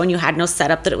watching the show and you had no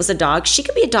setup that it was a dog, she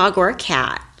could be a dog or a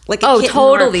cat. Like a kitten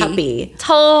or a puppy.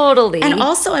 Totally. And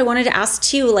also I wanted to ask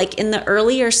too, like in the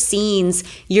earlier scenes,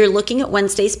 you're looking at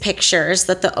Wednesday's pictures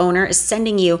that the owner is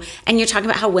sending you, and you're talking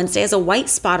about how Wednesday has a white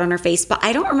spot on her face, but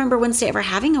I don't remember Wednesday ever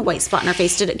having a white spot on her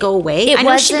face. Did it go away? I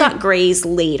know she got grays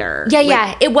later.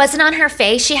 Yeah. It wasn't on her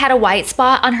face. She had a white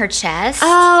spot on her chest.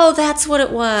 Oh, that's what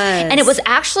it was. And it was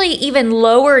actually even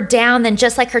lower down than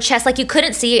just like her chest. Like you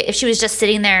couldn't see it if she was just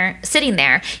sitting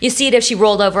there. You see it if she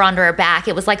rolled over onto her back.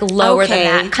 It was like lower than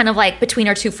that. Kind of like between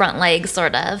her two front legs,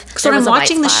 sort of. So when I'm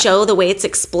watching the show, the way it's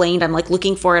explained, I'm like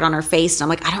looking for it on her face, and I'm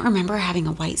like, I don't remember having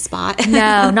a white spot.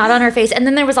 No, not on her face. And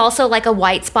then there was also like a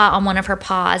white spot on one of her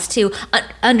paws too,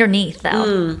 underneath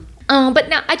though. But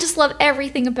now I just love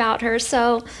everything about her.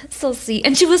 So sweet.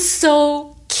 And she was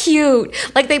so cute.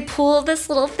 Like they pulled this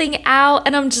little thing out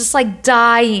and I'm just like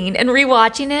dying, and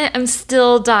rewatching it I'm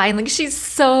still dying. Like she's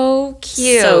so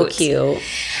cute. So cute.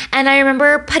 And I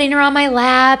remember putting her on my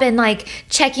lap and like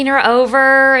checking her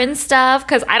over and stuff,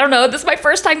 because I don't know, this is my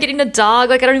first time getting a dog.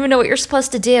 Like I don't even know what you're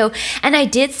supposed to do. And I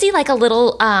did see like a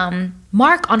little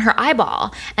mark on her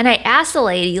eyeball, and I asked the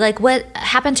lady like what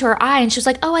happened to her eye, and she was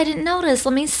like, oh, I didn't notice,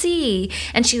 let me see.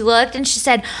 And she looked and she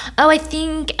said, oh, I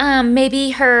think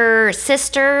maybe her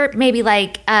sister maybe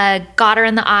like got her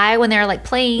in the eye when they were like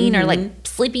playing or like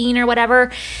sleeping or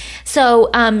whatever. So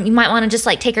you might want to just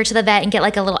like take her to the vet and get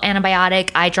like a little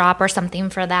antibiotic eye drop or something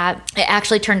for that. It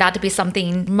actually turned out to be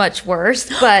something much worse.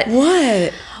 But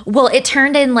what? Well, it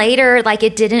turned in later, like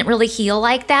it didn't really heal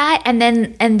like that. And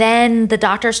then the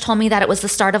doctors told me that it was the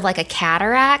start of like a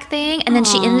cataract thing. And then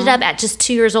she ended up at just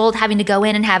 2 years old having to go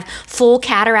in and have full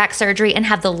cataract surgery and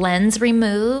have the lens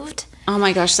removed. Oh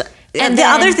my gosh. And the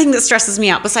other thing that stresses me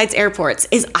out besides airports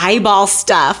is eyeball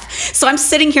stuff. So I'm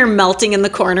sitting here melting in the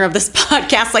corner of this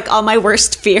podcast, like all my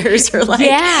worst fears are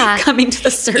like coming to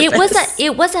the surface.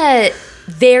 It was a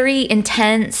very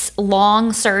intense,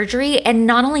 long surgery. And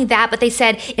not only that, but they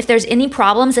said if there's any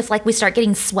problems, if like we start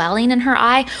getting swelling in her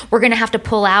eye, we're going to have to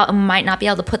pull out and we might not be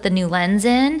able to put the new lens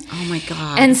in. Oh my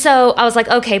God. And so I was like,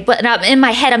 okay, but in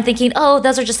my head, I'm thinking, oh,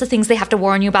 those are just the things they have to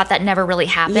warn you about. That never really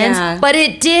happens. Yeah. But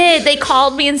it did. They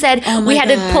called me and said, we had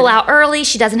to pull out early.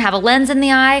 She doesn't have a lens in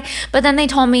the eye. But then they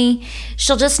told me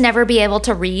she'll just never be able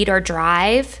to read or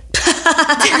drive.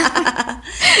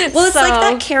 Well, it's like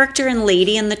that character in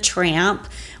Lady and the Tramp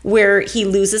where he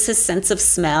loses his sense of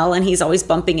smell and he's always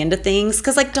bumping into things.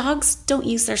 Because, like, dogs don't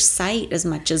use their sight as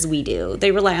much as we do.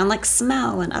 They rely on, like,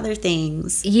 smell and other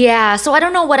things. Yeah, so I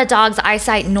don't know what a dog's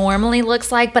eyesight normally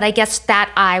looks like, but I guess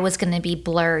that eye was going to be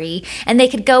blurry. And they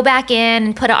could go back in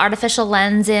and put an artificial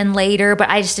lens in later, but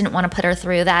I just didn't want to put her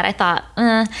through that. I thought,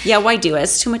 Yeah, why do it?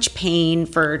 It's too much pain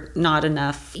for not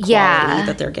enough quality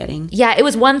that they're getting. Yeah, it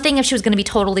was one thing if she was going to be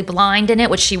totally blind in it,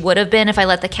 which she would have been if I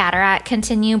let the cataract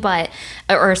continue,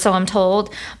 or so I'm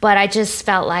told. But I just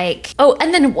felt like, oh,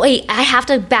 and then wait, I have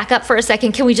to back up for a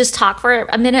second. Can we just talk for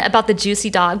a minute about the Juicy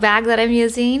dog bag that I'm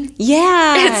using?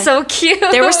 Yeah. It's so cute.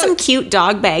 There were some cute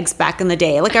dog bags back in the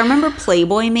day. Like, I remember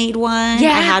Playboy made one.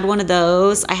 Yeah. I had one of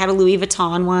those. I had a Louis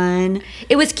Vuitton one.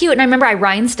 It was cute, and I remember I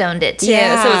rhinestoned it too.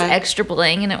 Yeah. So it was extra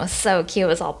bling, and it was so cute. It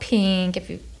was all pink if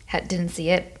you didn't see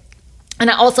it. And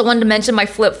I also wanted to mention my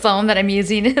flip phone that I'm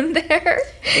using in there.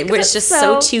 It was just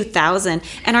so 2000.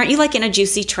 And aren't you like in a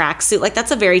Juicy tracksuit? Like,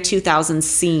 that's a very 2000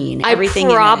 scene.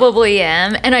 Everything I probably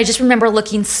am. And I just remember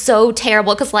looking so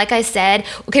terrible because, like I said,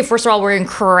 okay, first of all, we're in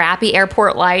crappy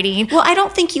airport lighting. Well, I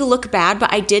don't think you look bad,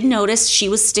 but I did notice she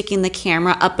was sticking the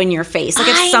camera up in your face. Like,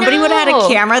 if somebody would have had a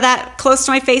camera that close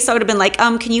to my face, I would have been like,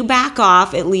 can you back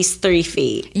off at least 3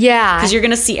 feet? Yeah. Because you're going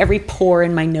to see every pore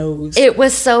in my nose. It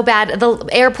was so bad. The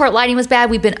airport lighting was bad.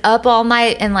 We've been up all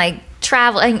night and like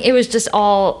traveling. It was just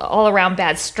all around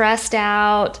bad, stressed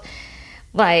out.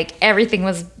 Like, everything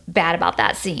was bad about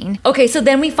that scene. Okay, so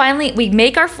then we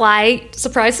make our flight,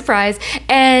 surprise, surprise,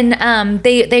 and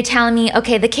they telling me,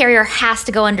 okay, the carrier has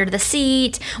to go under the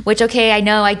seat, which, okay, I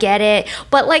know, I get it,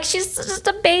 but like, she's just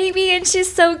a baby and she's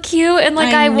so cute, and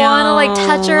like I want to like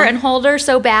touch her and hold her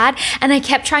so bad, and I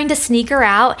kept trying to sneak her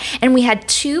out, and we had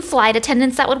 2 flight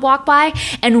attendants that would walk by,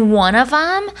 and one of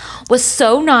them was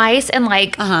so nice and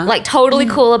like totally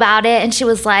cool about it, and she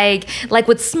was like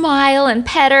would smile and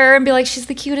pet her and be like, she's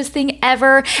the cutest thing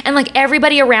ever. And like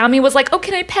everybody around me was like, oh,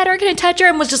 can I pet her? Can I touch her?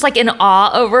 And was just like in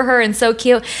awe over her and so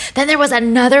cute. Then there was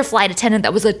another flight attendant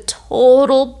that was a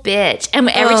total bitch. And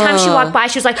every time she walked by,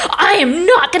 she was like, I am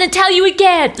not going to tell you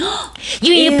again.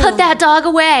 You need to put that dog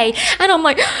away. And I'm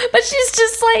like, but she's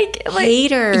just like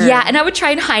hate her. Yeah. And I would try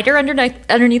and hide her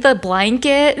underneath a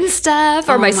blanket and stuff.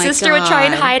 Or my sister would try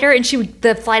and hide her. And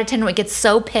the flight attendant would get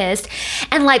so pissed.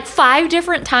 And like 5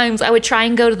 different times I would try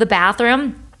and go to the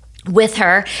bathroom with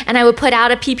her, and I would put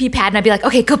out a pee-pee pad and I'd be like,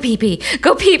 okay, go pee-pee.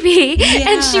 Yeah.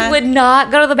 And she would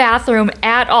not go to the bathroom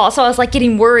at all. So I was like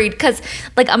getting worried because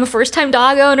like I'm a first-time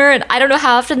dog owner and I don't know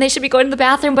how often they should be going to the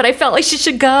bathroom, but I felt like she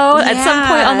should go at some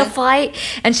point on the flight,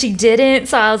 and she didn't.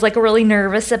 So I was like really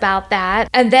nervous about that.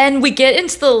 And then we get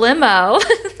into the limo.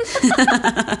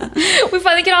 We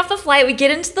finally get off the flight. We get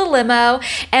into the limo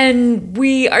and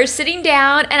we are sitting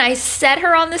down, and I set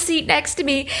her on the seat next to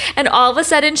me, and all of a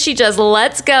sudden she just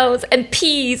lets go and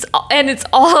pees, and it's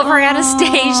all over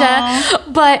Anastasia,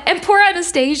 and poor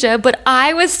Anastasia. But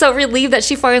I was so relieved that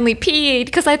she finally peed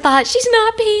because I thought, she's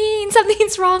not peeing,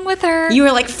 something's wrong with her. You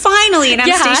were like, finally, and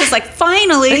Anastasia's like,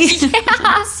 finally.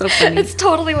 Yeah. So funny. It's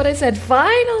totally what I said,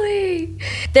 finally.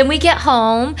 Then we get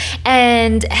home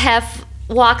and Hef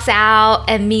walks out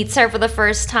and meets her for the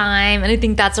first time, and I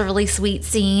think that's a really sweet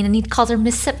scene, and he calls her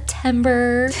Miss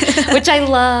September, which I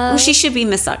love. Well, she should be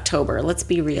Miss October, let's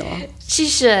be real. She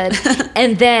should.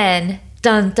 And then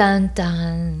dun dun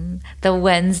dun, the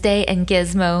Wednesday and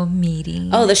Gizmo meeting.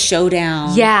 Oh, the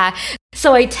showdown. Yeah.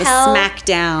 So I tell the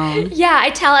smackdown. Yeah,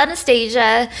 I tell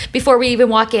Anastasia before we even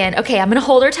walk in, okay, I'm gonna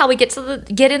hold her till we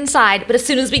get inside. But as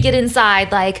soon as we get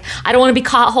inside, like, I don't want to be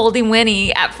caught holding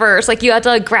Winnie at first. Like, you have to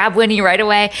like, grab Winnie right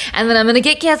away, and then I'm gonna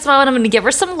get Gizmo and I'm gonna give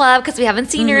her some love because we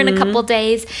haven't seen her in a couple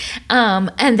days.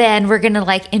 And then we're gonna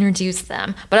like introduce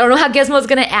them. But I don't know how Gizmo's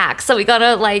gonna act, so we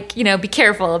gotta like be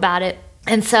careful about it.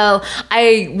 And so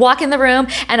I walk in the room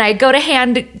and I go to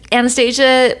hand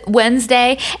Anastasia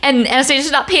Wednesday, and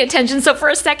Anastasia's not paying attention. So for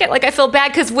a second, like, I feel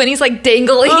bad because Winnie's like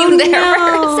dangling there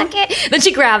for a second. Then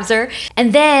she grabs her,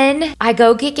 and then I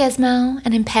go get Gizmo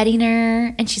and I'm petting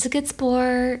her, and she's a good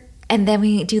sport. And then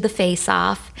we do the face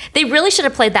off. They really should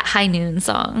have played that High Noon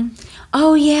song.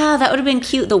 Oh, yeah, that would have been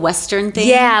cute. The Western thing.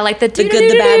 Yeah, like the good,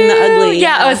 the bad, and the ugly.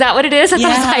 Yeah, oh, is that what it is? I thought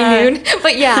it was High Noon.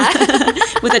 But yeah.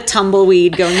 With a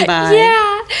tumbleweed going by.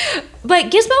 Yeah. But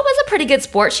Gizmo was a pretty good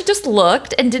sport. She just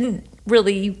looked and didn't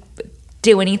really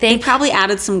do anything. They probably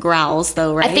added some growls,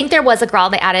 though, right? I think there was a growl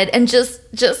they added. And just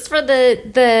for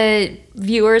the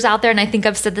viewers out there, and I think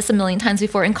I've said this a million times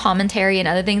before in commentary and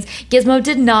other things, Gizmo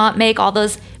did not make all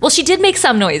those. Well, she did make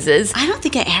some noises. I don't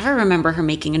think I ever remember her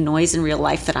making a noise in real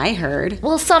life that I heard.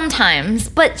 Well, sometimes,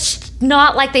 but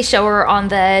not like they show her on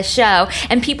the show.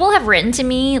 And people have written to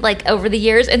me like over the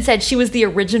years and said she was the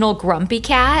original grumpy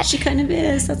cat. She kind of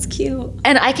is. That's cute.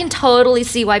 And I can totally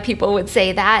see why people would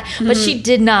say that, but she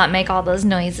did not make all those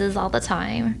noises all the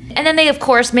time. And then they, of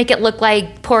course, make it look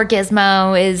like poor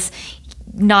Gizmo is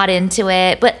not into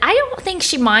it, but I don't think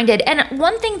she minded. And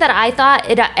one thing that I thought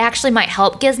it actually might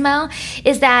help Gizmo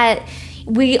is that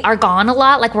we are gone a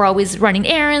lot. Like, we're always running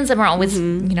errands, and we're always,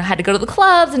 had to go to the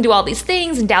clubs and do all these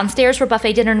things, and downstairs for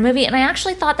buffet dinner and a movie. And I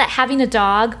actually thought that having a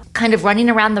dog kind of running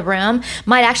around the room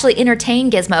might actually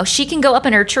entertain Gizmo. She can go up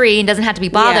in her tree and doesn't have to be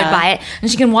bothered by it. And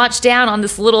she can watch down on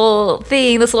this little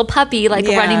thing, this little puppy, like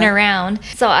running around.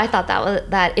 So I thought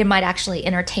that it might actually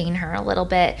entertain her a little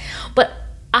bit. But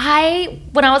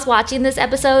when I was watching this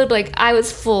episode, like, I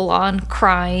was full on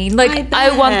crying. Like,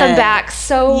 I want them back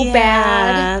so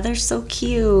bad. Yeah, they're so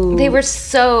cute. They were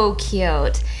so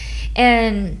cute.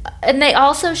 And they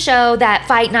also show that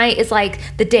fight night is like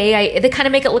the day they kind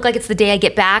of make it look like it's the day I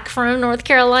get back from North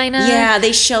Carolina. Yeah,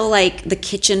 they show like the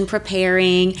kitchen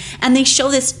preparing, and they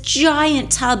show this giant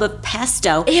tub of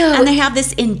pesto. Ew. And they have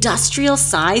this industrial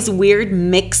size weird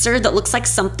mixer that looks like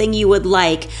something you would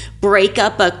like break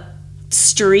up a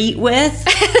street with,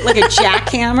 like a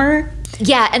jackhammer.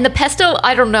 Yeah, and the pesto,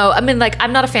 I don't know. I mean, like,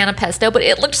 I'm not a fan of pesto, but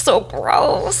it looked so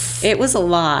gross. It was a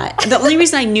lot. The only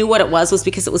reason I knew what it was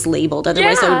because it was labeled.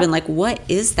 Otherwise, I would have been like, what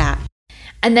is that?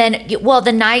 And then, well,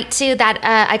 the night, too, that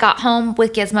I got home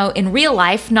with Gizmo in real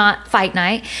life, not fight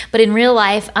night, but in real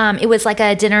life, it was like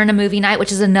a dinner and a movie night,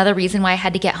 which is another reason why I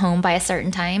had to get home by a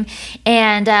certain time.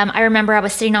 And I remember I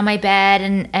was sitting on my bed,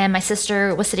 and my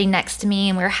sister was sitting next to me,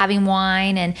 and we were having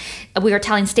wine, and we were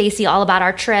telling Stacy all about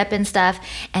our trip and stuff.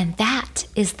 And that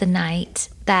is the night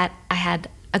that I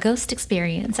had a ghost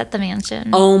experience at the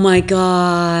mansion. Oh, my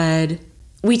God.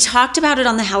 We talked about it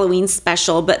on the Halloween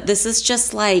special, but this is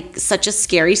just like such a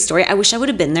scary story. I wish I would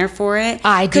have been there for it.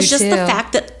 I do too. Because just the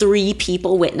fact that 3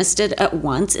 people witnessed it at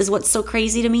once is what's so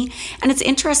crazy to me. And it's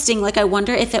interesting. Like, I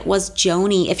wonder if it was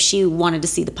Joni, if she wanted to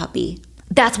see the puppy.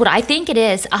 That's what I think it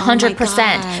is,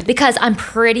 100%. Because I'm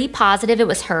pretty positive it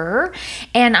was her.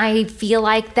 And I feel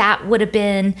like that would have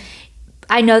been,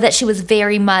 I know that she was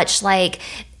very much like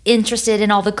interested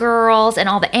in all the girls and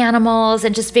all the animals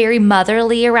and just very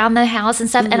motherly around the house and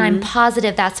stuff. And I'm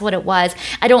positive that's what it was.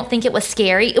 I don't think it was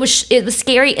scary. It was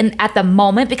scary at the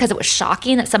moment because it was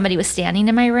shocking that somebody was standing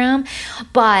in my room.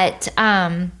 But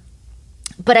I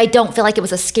don't feel like it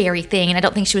was a scary thing. And I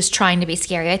don't think she was trying to be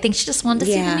scary. I think she just wanted to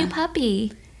see the new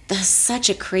puppy. That's such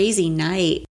a crazy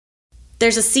night.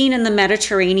 There's a scene in the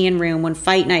Mediterranean room when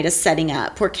fight night is setting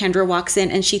up where Kendra walks in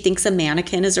and she thinks a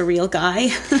mannequin is a real guy.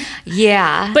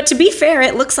 Yeah. But to be fair,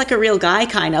 it looks like a real guy,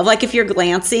 kind of. Like, if you're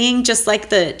glancing, just like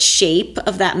the shape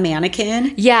of that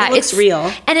mannequin. Yeah. It looks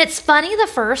real. And it's funny the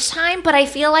first time, but I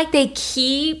feel like they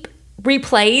keep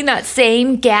replaying that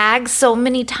same gag so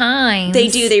many times. They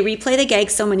do. They replay the gag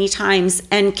so many times.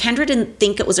 And Kendra didn't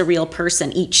think it was a real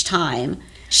person each time.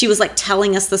 She was like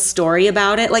telling us the story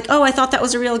about it. Like, oh, I thought that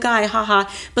was a real guy. Haha.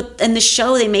 But in the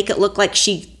show, they make it look like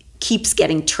she keeps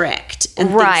getting tricked and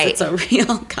thinks it's a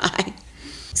real guy.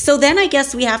 So then I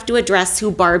guess we have to address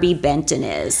who Barbie Benton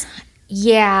is.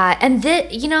 Yeah. And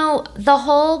the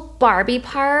whole Barbie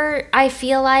part, I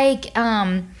feel like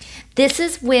this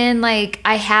is when like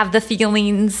I have the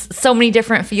feelings, so many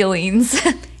different feelings.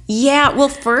 Yeah. Well,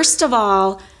 first of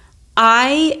all,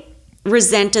 I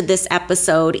resented this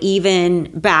episode even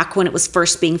back when it was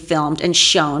first being filmed and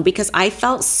shown, because I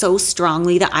felt so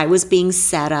strongly that I was being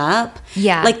set up.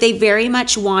 Yeah. Like, they very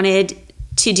much wanted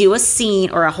to do a scene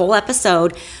or a whole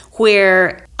episode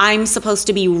where I'm supposed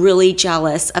to be really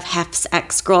jealous of Hef's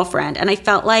ex-girlfriend. And I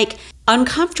felt like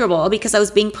uncomfortable because I was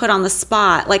being put on the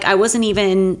spot. Like, I wasn't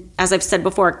even, as I've said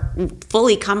before,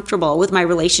 fully comfortable with my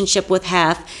relationship with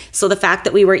Hef. So the fact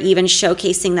that we were even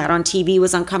showcasing that on TV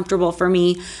was uncomfortable for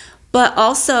me. But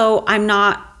also, I'm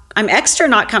extra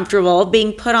not comfortable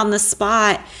being put on the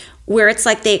spot where it's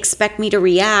like they expect me to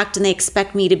react and they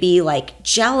expect me to be like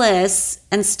jealous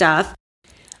and stuff.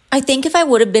 I think if I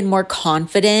would have been more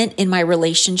confident in my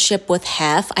relationship with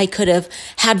Hef, I could have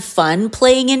had fun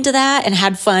playing into that and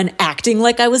had fun acting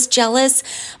like I was jealous.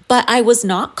 But I was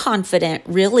not confident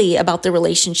really about the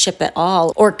relationship at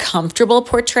all or comfortable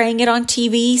portraying it on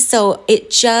TV. So it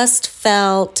just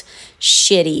felt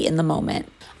shitty in the moment.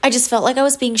 I just felt like I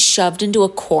was being shoved into a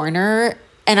corner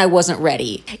and I wasn't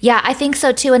ready. Yeah, I think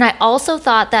so too. And I also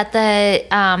thought that the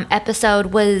episode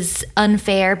was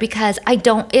unfair because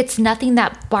it's nothing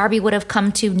that Barbie would have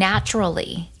come to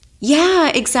naturally. Yeah,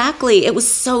 exactly. It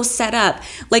was so set up.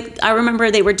 Like, I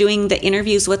remember they were doing the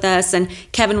interviews with us, and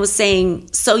Kevin was saying,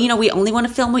 so, we only want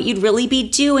to film what you'd really be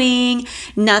doing,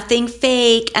 nothing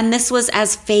fake. And this was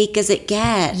as fake as it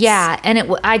gets. Yeah.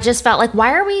 And I just felt like,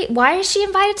 why is she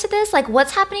invited to this? Like,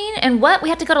 what's happening? And we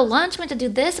have to go to lunch, we have to do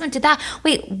this, we have to do that.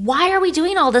 Wait, why are we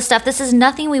doing all this stuff? This is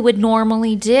nothing we would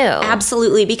normally do.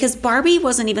 Absolutely. Because Barbie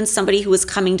wasn't even somebody who was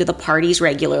coming to the parties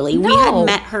regularly. No. We had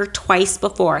met her twice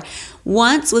before.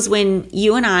 Once was when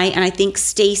you and I think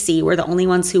Stacy were the only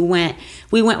ones who went.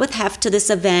 We went with Hef to this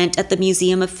event at the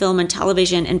Museum of Film and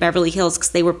Television in Beverly Hills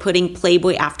because they were putting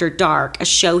Playboy After Dark, a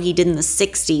show he did in the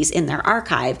 60s, in their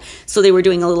archive. So they were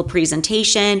doing a little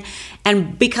presentation.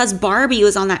 And because Barbie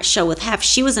was on that show with Hef,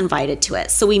 she was invited to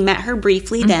it. So we met her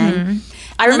briefly then.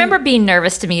 I remember being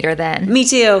nervous to meet her then. Me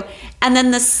too. And then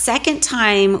the second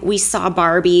time we saw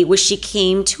Barbie was she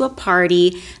came to a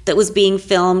party that was being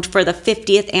filmed for the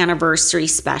 50th anniversary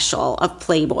special of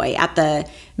Playboy at the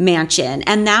mansion.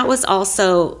 And that was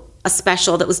also a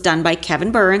special that was done by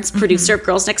Kevin Burns, producer of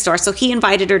Girls Next Door. So he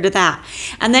invited her to that.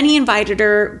 And then he invited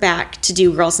her back to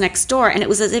do Girls Next Door. And it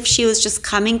was as if she was just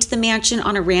coming to the mansion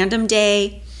on a random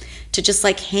day to just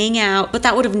like hang out, but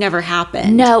that would have never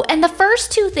happened. No, and the first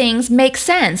two things make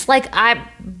sense. Like, I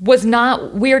was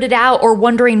not weirded out or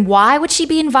wondering, why would she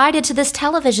be invited to this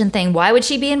television thing? Why would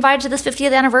she be invited to this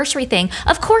 50th anniversary thing?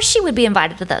 Of course she would be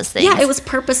invited to those things. Yeah, it was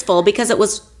purposeful because it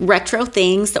was retro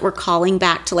things that were calling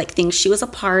back to like things she was a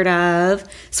part of.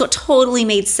 So it totally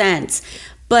made sense.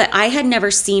 But I had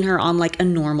never seen her on like a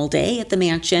normal day at the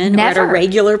mansion or at a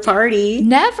regular party.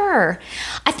 Never.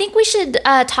 I think we should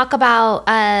talk about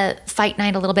Fight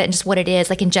Night a little bit and just what it is,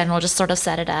 like in general, just sort of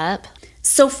set it up.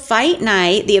 So Fight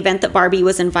Night, the event that Barbie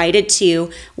was invited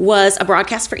to, was a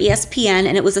broadcast for ESPN,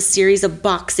 and it was a series of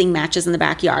boxing matches in the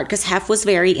backyard because Hef was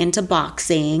very into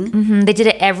boxing. Mm-hmm. They did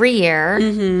it every year.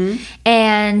 Mm-hmm.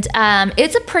 And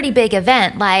it's a pretty big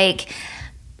event. Like,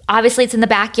 obviously it's in the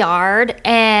backyard,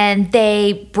 and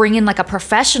they bring in like a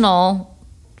professional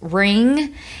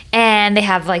ring, and they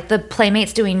have like the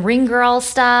playmates doing ring girl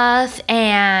stuff,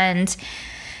 and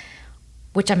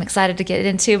which I'm excited to get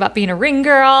into about being a ring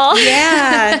girl.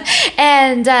 Yeah.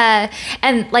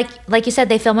 and like you said,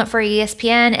 they film it for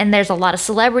ESPN, and there's a lot of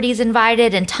celebrities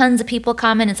invited and tons of people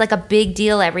come, and it's like a big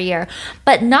deal every year,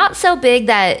 but not so big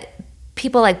that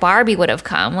people like Barbie would have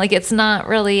come. Like, it's not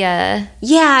really a...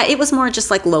 Yeah, it was more just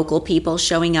like local people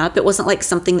showing up. It wasn't like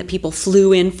something that people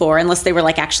flew in for unless they were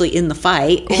like actually in the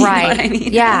fight. Right. You know what I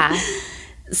mean? Yeah.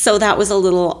 So that was a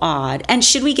little odd. And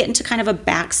should we get into kind of a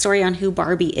backstory on who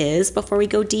Barbie is before we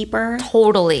go deeper?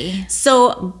 Totally.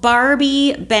 So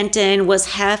Barbie Benton was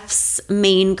Hef's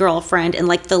main girlfriend in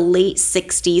like the late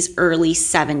 60s, early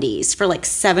 70s for like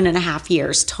 7.5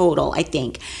 years total, I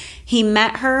think. He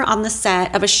met her on the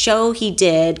set of a show he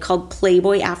did called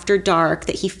Playboy After Dark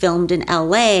that he filmed in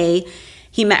LA.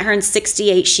 He met her in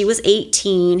 68. She was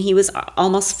 18. He was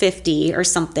almost 50 or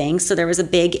something. So there was a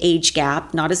big age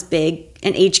gap, not as big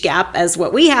an age gap as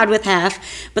what we had with Hef,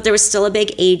 but there was still a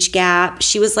big age gap.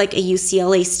 She was like a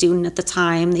UCLA student at the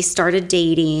time. They started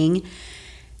dating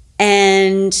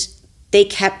and they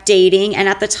kept dating. And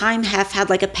at the time, Hef had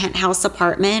like a penthouse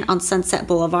apartment on Sunset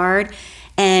Boulevard.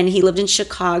 And he lived in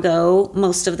Chicago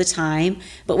most of the time.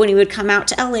 But when he would come out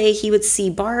to LA, he would see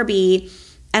Barbie,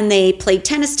 and they played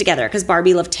tennis together because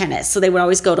Barbie loved tennis. So they would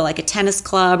always go to like a tennis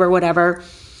club or whatever.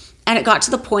 And it got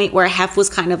to the point where Hef was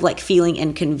kind of like feeling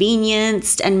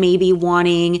inconvenienced and maybe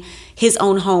wanting his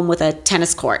own home with a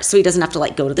tennis court. So he doesn't have to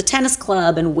like go to the tennis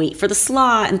club and wait for the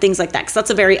slot and things like that. Because that's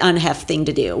a very un-Hef thing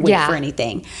to do, wait for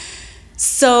anything.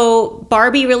 So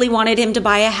Barbie really wanted him to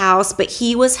buy a house, but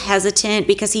he was hesitant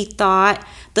because he thought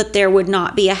that there would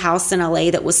not be a house in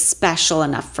LA that was special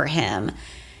enough for him.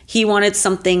 He wanted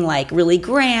something like really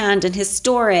grand and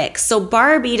historic. So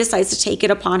Barbie decides to take it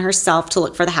upon herself to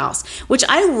look for the house, which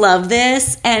I love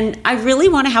this. And I really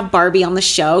want to have Barbie on the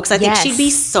show because I think she'd be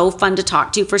so fun to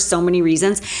talk to for so many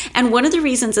reasons. And one of the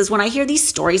reasons is when I hear these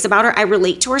stories about her, I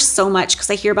relate to her so much because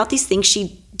I hear about these things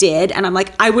she did, and I'm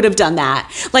like, I would have done that.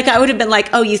 Like, I would have been like,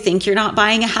 oh, you think you're not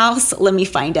buying a house? Let me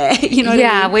find it. You know what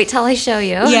I mean? Wait till I show you.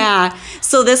 Yeah.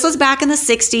 So this was back in the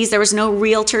 60s. There was no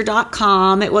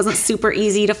realtor.com. It wasn't super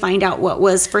easy to find out what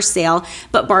was for sale,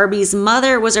 but Barbie's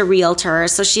mother was a realtor,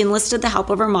 so she enlisted the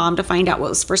help of her mom to find out what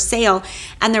was for sale.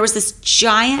 And there was this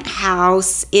giant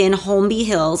house in Holmby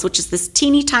Hills, which is this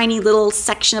teeny tiny little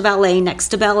section of LA next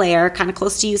to Bel Air, kind of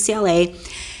close to UCLA.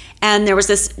 And there was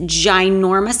this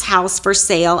ginormous house for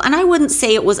sale. And I wouldn't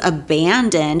say it was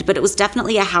abandoned, but it was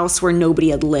definitely a house where nobody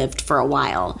had lived for a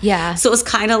while. Yeah. So it was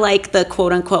kind of like the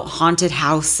quote unquote haunted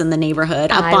house in the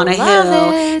neighborhood up on a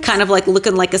hill, kind of like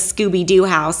looking like a Scooby-Doo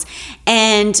house.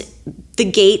 And the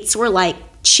gates were like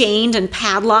chained and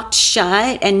padlocked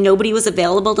shut, and nobody was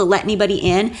available to let anybody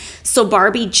in. So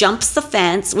Barbie jumps the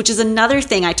fence, which is another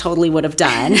thing I totally would have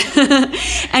done.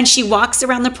 And she walks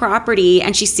around the property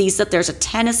and she sees that there's a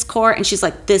tennis court, and she's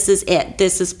like, this is it.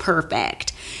 This is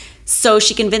perfect. So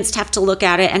she convinced Hef to look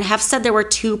at it, and Hef said there were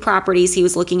 2 properties he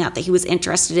was looking at that he was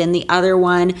interested in. The other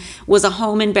one was a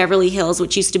home in Beverly Hills,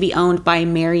 which used to be owned by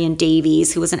Marion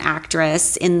Davies, who was an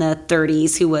actress in the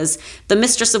 30s, who was the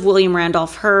mistress of William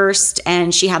Randolph Hearst.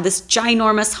 And she had this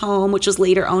ginormous home, which was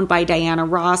later owned by Diana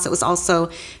Ross. It was also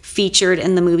featured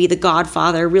in the movie The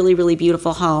Godfather. Really, really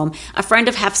beautiful home. A friend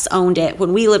of Hef's owned it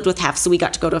when we lived with Hef, so we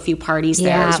got to go to a few parties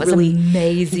there. Yeah, it was really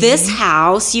amazing. This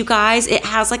house, you guys, it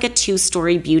has like a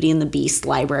 2-story Beauty and the Beast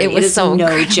library. It is so no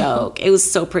incredible. joke. It was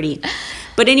so pretty.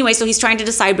 But anyway, so he's trying to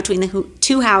decide between the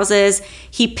 2 houses.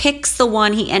 He picks the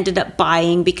one he ended up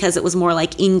buying because it was more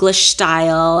like English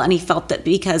style, and he felt that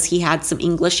because he had some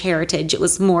English heritage, it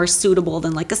was more suitable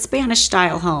than like a Spanish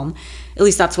style home. At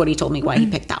least that's what he told me why he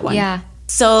picked that one. Yeah.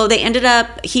 So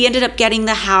he ended up getting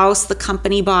the house. The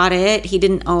company bought it. He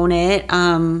didn't own it.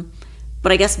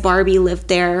 But I guess Barbie lived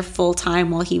there full time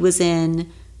while he was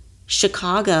in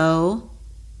Chicago.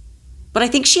 But I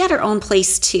think she had her own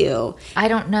place too. I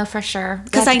don't know for sure.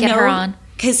 Because I get her know, on.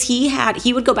 because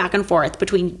he would go back and forth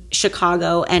between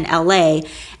Chicago and LA,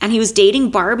 and he was dating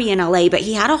Barbie in LA, but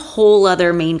he had a whole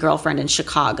other main girlfriend in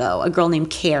Chicago, a girl named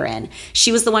Karen.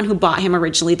 She was the one who bought him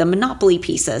originally the Monopoly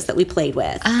pieces that we played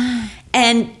with.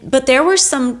 But there were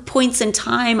some points in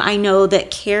time I know that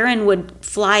Karen would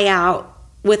fly out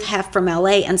with Hef from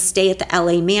LA and stay at the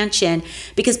LA mansion,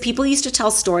 because people used to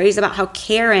tell stories about how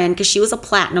Karen, because she was a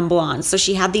platinum blonde, so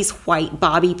she had these white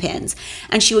bobby pins,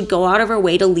 and she would go out of her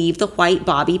way to leave the white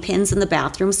bobby pins in the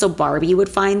bathroom so Barbie would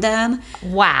find them.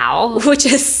 Wow. Which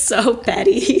is so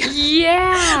petty.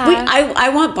 Yeah. I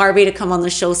want Barbie to come on the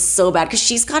show so bad, because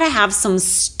she's got to have some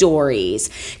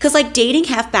stories. Because like dating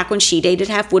Hef back when she dated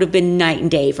Hef would have been night and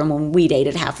day from when we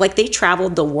dated Hef. Like they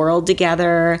traveled the world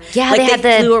together. Yeah, like they had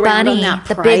the flew around bunny, on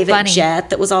that the big private bunny. jet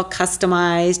that was all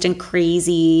customized and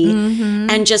crazy.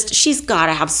 And just, she's got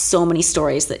to have so many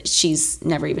stories that she's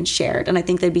never even shared. And I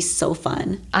think they'd be so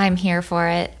fun. I'm here for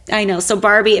it. I know. So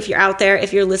Barbie, if you're out there,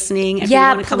 if you're listening, if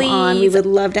Yeah, you want to come on, we please. would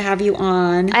love to have you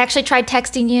on. I actually tried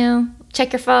texting you.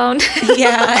 Check your phone.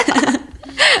 Yeah.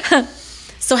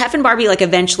 So Hef and Barbie like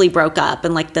eventually broke up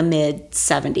in like the mid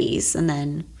 70s, and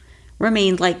then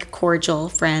remained like cordial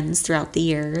friends throughout the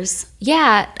years.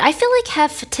 Yeah, I feel like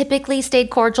Hef typically stayed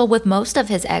cordial with most of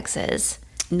his exes.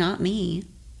 Not me.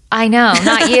 I know,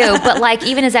 not you, but like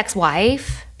even his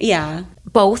ex-wife, Yeah.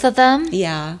 both of them.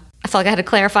 Yeah. I felt like I had to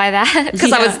clarify that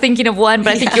because I Yeah. was thinking of one,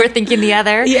 but I think you were thinking the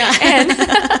other. Yeah.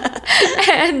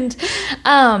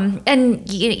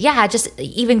 And yeah, just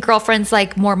even girlfriends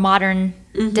like more modern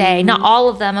day. Not all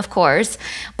of them, of course,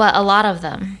 but a lot of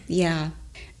them. Yeah.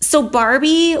 So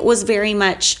Barbie was very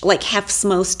much like Hef's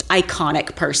most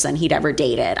iconic person he'd ever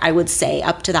dated, I would say,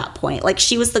 up to that point. Like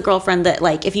she was the girlfriend that,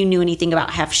 like, if you knew anything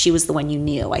about Hef, she was the one you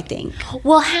knew, I think.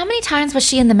 Well, how many times was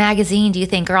she in the magazine, do you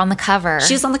think, or on the cover?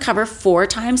 She was on the cover 4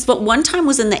 times, but one time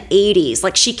was in the 80s.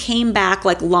 Like she came back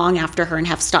like long after her and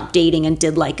Hef stopped dating and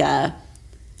did like a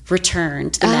return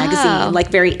to the magazine, like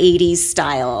very 80s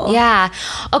style. Yeah.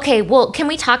 Okay, well, can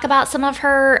we talk about some of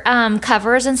her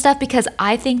covers and stuff? Because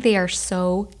I think they are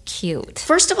so cute.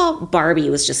 First of all, Barbie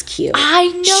was just cute. I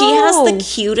know. She has the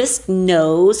cutest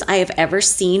nose I have ever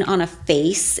seen on a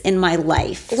face in my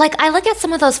life. Like, I look at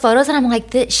some of those photos and I'm like,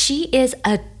 she is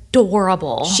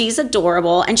adorable. She's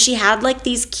adorable, and she had like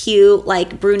these cute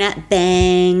like brunette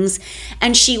bangs,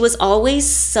 and she was always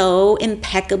so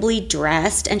impeccably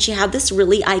dressed, and she had this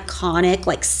really iconic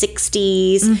like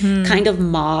 60s kind of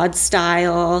mod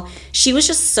style. She was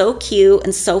just so cute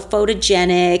and so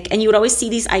photogenic, and you would always see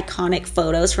these iconic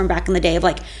photos from back in the day of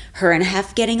like her and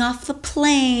Hef getting off the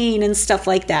plane and stuff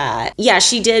like that. Yeah,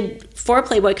 she did 4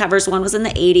 Playboy covers. One was in the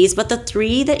 80s, but the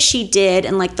 3 that she did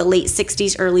in like the late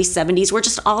 60s, early 70s were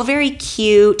just all very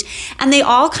cute, and they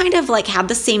all kind of like had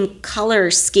the same color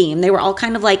scheme. They were all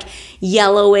kind of like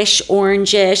yellowish,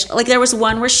 orangish. Like there was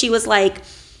one where she was like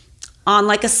on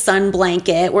like a sun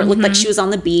blanket where it looked like she was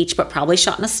on the beach, but probably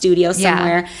shot in a studio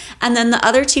somewhere. Yeah. And then the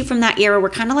other two from that era were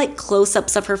kind of like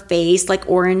close-ups of her face, like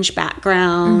orange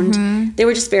background. They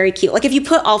were just very cute. Like if you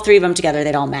put all three of them together,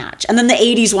 they'd all match. And then the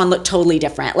 80s one looked totally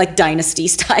different, like Dynasty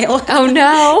style. Oh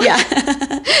no.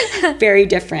 Yeah. Very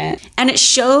different. And it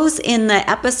shows in the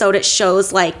episode, it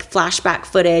shows like flashback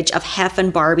footage of Hef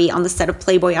and Barbie on the set of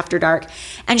Playboy After Dark.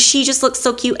 And she just looks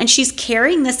so cute. And she's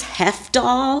carrying this Hef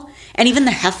doll. And even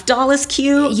the Hef doll is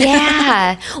cute.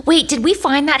 Yeah. Wait, did we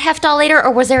find that Hef doll later,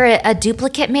 or was there a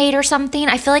duplicate made or something?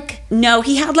 I feel like... No,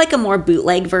 he had like a more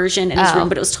bootleg version in his room,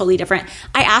 but it was totally different.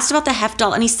 I asked about the Hef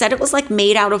doll, and he said it was like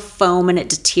made out of foam and it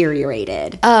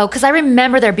deteriorated. Oh, because I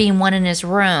remember there being one in his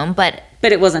room, but...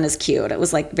 But it wasn't as cute. It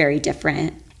was like very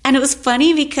different. And it was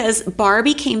funny because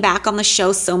Barbie came back on the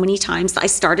show so many times that I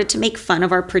started to make fun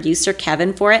of our producer,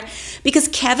 Kevin, for it. Because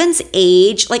Kevin's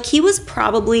age, like he was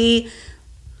probably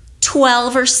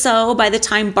 12 or so by the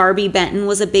time Barbie Benton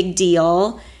was a big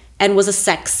deal and was a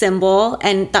sex symbol.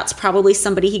 And that's probably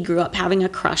somebody he grew up having a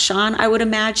crush on, I would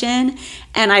imagine.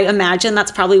 And I imagine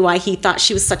that's probably why he thought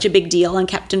she was such a big deal and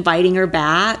kept inviting her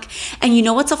back. And you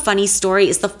know what's a funny story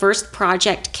is the first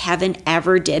project Kevin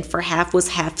ever did for Hef was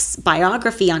Hef's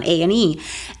biography on A&E.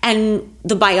 And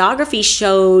the biography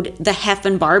showed the Hef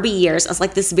and Barbie years as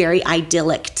like this very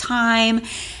idyllic time.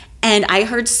 And I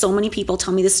heard so many people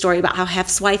tell me the story about how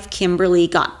Hef's wife, Kimberly,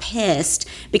 got pissed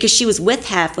because she was with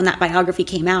Hef when that biography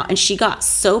came out. And she got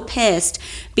so pissed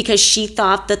because she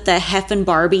thought that the Hef and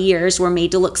Barbie years were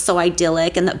made to look so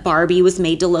idyllic and that Barbie was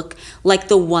made to look like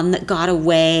the one that got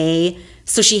away.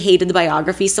 So she hated the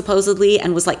biography supposedly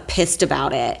and was like pissed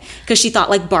about it because she thought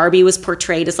like Barbie was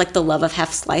portrayed as like the love of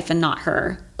Hef's life and not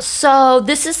her. So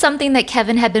this is something that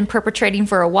Kevin had been perpetrating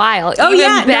for a while. Oh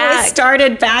yeah, no, it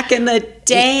started back in the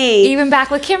day. Even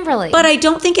back with Kimberly. But I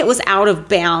don't think it was out of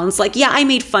bounds. Like, yeah, I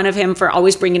made fun of him for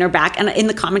always bringing her back. And in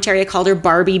the commentary, I called her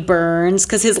Barbie Burns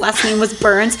because his last name was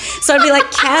Burns. So I'd be like,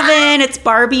 Kevin, it's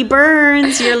Barbie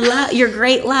Burns, your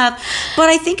great love. But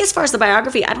I think as far as the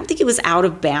biography, I don't think it was out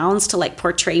of bounds to like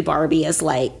portray Barbie as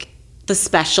like the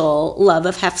special love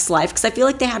of Hef's life, because I feel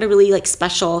like they had a really like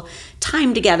special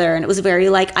time together and it was very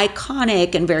like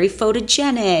iconic and very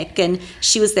photogenic and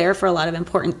she was there for a lot of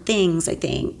important things, I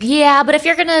think. Yeah, but if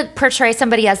you're gonna portray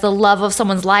somebody as the love of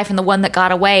someone's life and the one that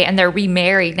got away and they're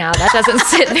remarried now, that doesn't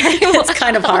sit very well. It's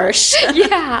kind of harsh.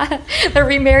 Yeah, they're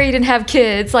remarried and have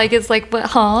kids. Like it's like,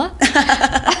 but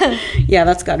Yeah,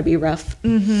 that's got to be rough.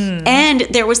 And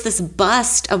there was this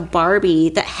bust of Barbie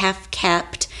that Hef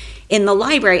kept in the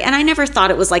library. And I never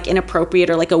thought it was like inappropriate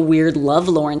or like a weird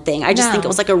lovelorn thing. I just think it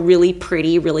was like a really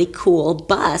pretty, really cool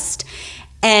bust.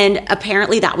 And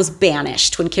apparently that was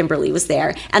banished when Kimberly was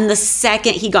there. And the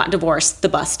second he got divorced, the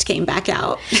bust came back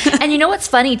out. And you know what's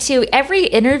funny too? Every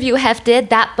interview Hef did,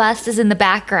 that bust is in the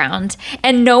background.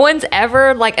 And no one's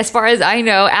ever, like as far as I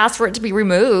know, asked for it to be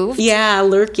removed. Yeah,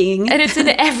 lurking. And it's in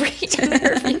every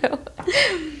interview.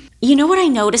 You know what I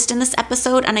noticed in this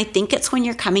episode, and I think it's when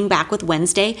you're coming back with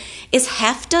Wednesday, is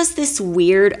Hef does this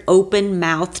weird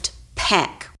open-mouthed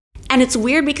peck. And it's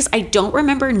weird because I don't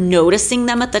remember noticing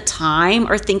them at the time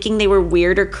or thinking they were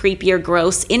weird or creepy or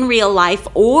gross in real life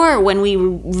or when we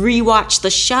rewatch the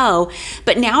show.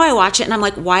 But now I watch it and I'm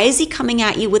like, why is he coming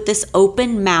at you with this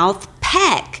open mouth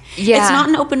peck? Yeah. It's not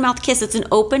an open mouth kiss, it's an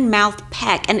open mouth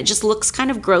peck. And it just looks kind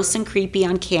of gross and creepy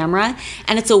on camera.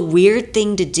 And it's a weird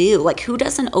thing to do. Like, who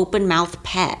does an open mouth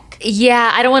peck?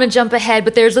 Yeah, I don't want to jump ahead,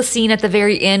 but there's a scene at the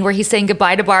very end where he's saying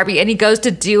goodbye to Barbie and he goes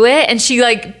to do it and she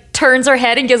like turns her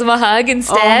head and gives him a hug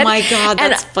instead. Oh my God,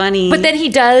 that's funny. But then he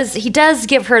does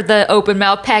give her the open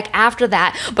mouth peck after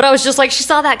that. But I was just like, she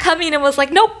saw that coming and was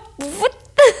like, nope.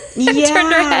 What? Yeah.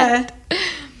 Turned her head.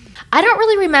 I don't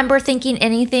really remember thinking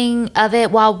anything of it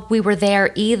while we were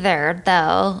there either,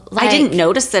 though. Like, I didn't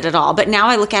notice it at all. But now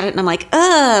I look at it and I'm like,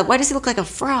 why does he look like a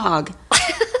frog?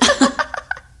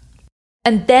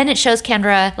 And then it shows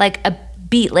Kendra like a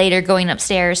beat later going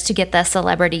upstairs to get the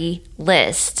celebrity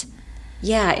list.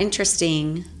 Yeah,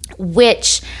 interesting.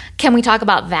 Which, can we talk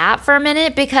about that for a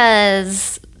minute?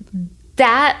 Because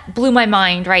that blew my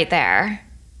mind right there.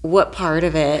 What part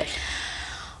of it?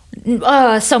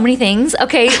 So many things.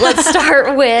 Okay, let's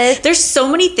start with... There's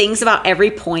so many things about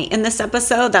every point in this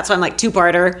episode. That's why I'm like,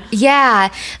 two-parter.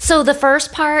 Yeah. So the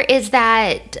first part is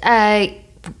that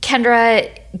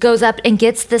Kendra goes up and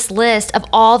gets this list of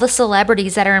all the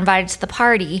celebrities that are invited to the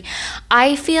party.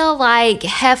 I feel like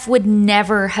Hef would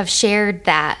never have shared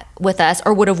that with us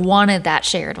or would have wanted that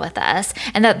shared with us.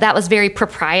 And that was very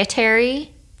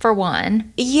proprietary for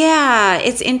one. Yeah,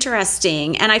 it's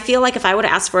interesting. And I feel like if I would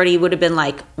have asked for it, he would have been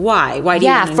like, why? Why do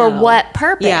you want to for know? what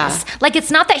purpose? Yeah. Like,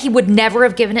 it's not that he would never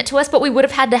have given it to us, but we would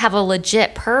have had to have a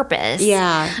legit purpose.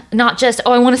 Yeah. Not just,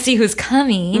 I want to see who's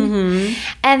coming.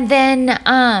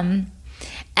 Mm-hmm.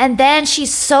 And then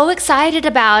she's so excited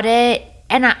about it.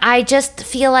 And I just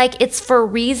feel like it's for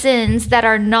reasons that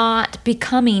are not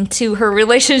becoming to her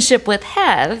relationship with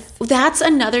Hev. That's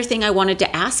another thing I wanted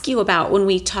to ask you about when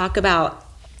we talk about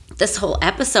this whole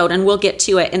episode, and we'll get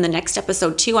to it in the next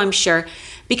episode too, I'm sure,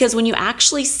 because when you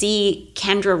actually see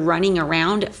Kendra running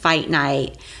around at fight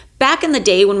night, back in the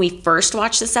day when we first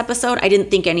watched this episode, I didn't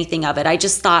think anything of it. I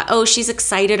just thought, oh, she's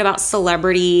excited about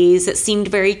celebrities. It seemed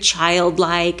very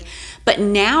childlike. But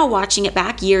now watching it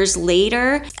back years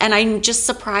later, and I'm just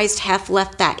surprised Hef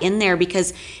left that in there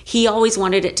because he always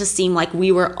wanted it to seem like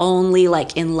we were only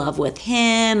like in love with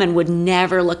him and would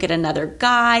never look at another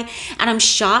guy. And I'm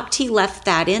shocked he left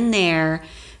that in there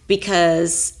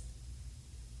because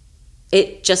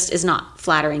it just is not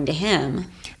flattering to him.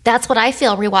 That's what I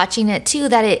feel rewatching it too,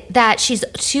 that she's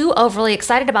too overly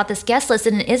excited about this guest list,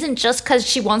 and it isn't just because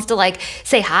she wants to like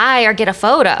say hi or get a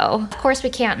photo. Of course,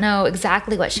 we can't know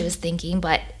exactly what she was thinking,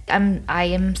 but I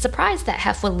am surprised that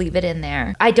Hef would leave it in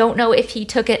there. I don't know if he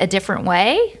took it a different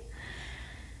way.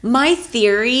 My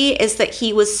theory is that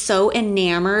he was so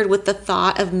enamored with the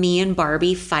thought of me and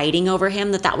Barbie fighting over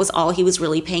him that was all he was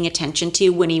really paying attention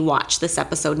to when he watched this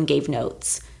episode and gave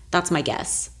notes. That's my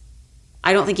guess.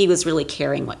 I don't think he was really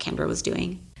caring what Kendra was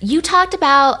doing. You talked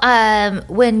about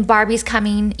when Barbie's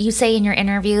coming, you say in your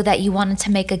interview that you wanted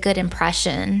to make a good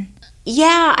impression.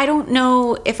 Yeah, I don't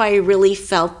know if I really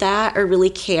felt that or really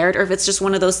cared, or if it's just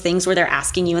one of those things where they're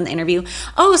asking you in the interview,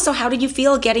 oh, so how did you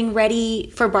feel getting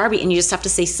ready for Barbie? And you just have to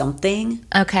say something.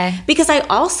 Okay. Because I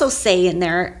also say in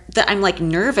there that I'm like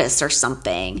nervous or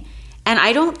something. And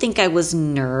I don't think I was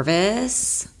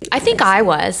nervous. I think I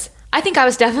was. I think I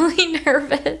was definitely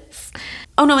nervous.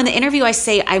 Oh no, in the interview I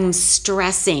say I'm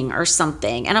stressing or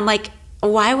something. And I'm like,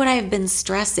 why would I have been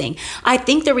stressing? I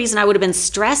think the reason I would have been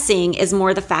stressing is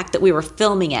more the fact that we were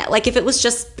filming it. Like if it was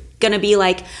just going to be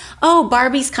like, oh,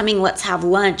 Barbie's coming, let's have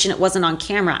lunch, and it wasn't on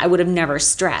camera, I would have never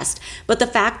stressed. But the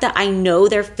fact that I know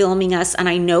they're filming us and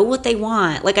I know what they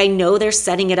want, like I know they're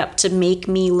setting it up to make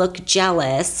me look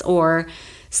jealous or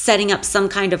setting up some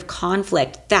kind of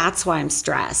conflict, that's why I'm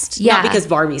stressed. Yeah. Not because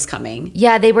Barbie's coming.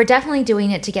 Yeah, they were definitely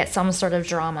doing it to get some sort of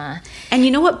drama. And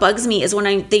you know what bugs me is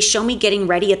when they show me getting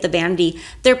ready at the Vanity,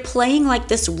 they're playing like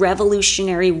this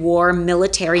Revolutionary War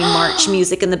military march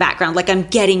music in the background, like I'm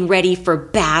getting ready for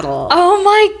battle. Oh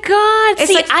my God. It's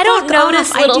See, like, I don't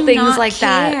notice little things like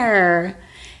that.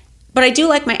 But I do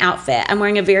like my outfit. I'm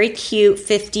wearing a very cute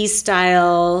 50s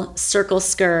style circle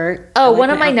skirt. Oh, one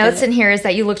of my notes in here is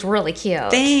that you looked really cute.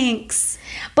 Thanks.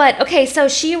 But okay, so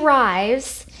she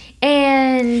arrives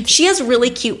and she has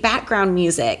really cute background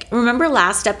music. Remember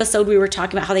last episode we were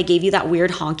talking about how they gave you that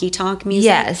weird honky tonk music?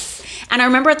 Yes. And I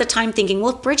remember at the time thinking,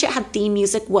 well, if Bridget had theme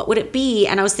music, what would it be?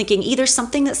 And I was thinking either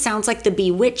something that sounds like the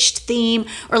Bewitched theme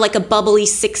or like a bubbly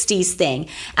 60s thing.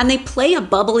 And they play a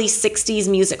bubbly 60s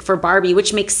music for Barbie,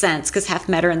 which makes sense because Hef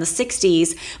met her in the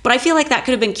 60s. But I feel like that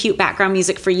could have been cute background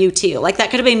music for you too. Like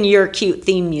that could have been your cute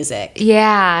theme music.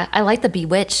 Yeah, I like the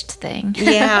Bewitched thing.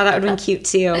 Yeah, that would have been cute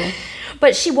too.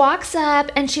 But she walks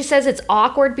up and she says it's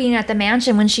awkward being at the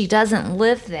mansion when she doesn't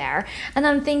live there. And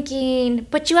I'm thinking,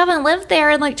 but you haven't lived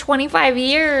there in like 25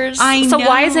 years. I know. So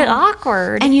why is it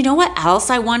awkward? And you know what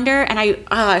else I wonder? And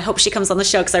I hope she comes on the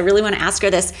show because I really want to ask her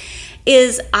this.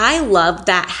 Is I love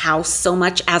that house so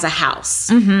much as a house.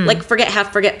 Mm-hmm. Like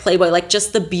forget Playboy, like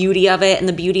just the beauty of it and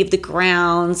the beauty of the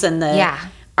grounds and the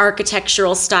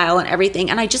architectural style and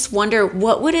everything. And I just wonder,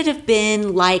 what would it have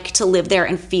been like to live there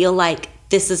and feel like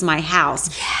this is my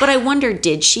house? Yeah. But I wonder,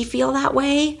 did she feel that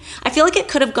way? I feel like it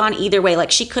could have gone either way. Like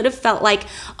she could have felt like,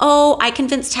 oh, I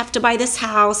convinced Hef to buy this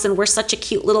house and we're such a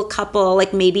cute little couple.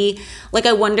 Like maybe, like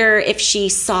I wonder if she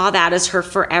saw that as her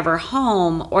forever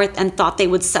home and thought they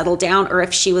would settle down, or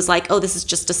if she was like, oh, this is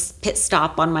just a pit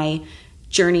stop on my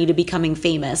journey to becoming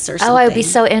famous or something. Oh, I would be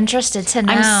so interested to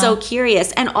know. I'm so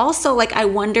curious. And also, like, I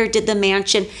wonder, did the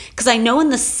mansion, because I know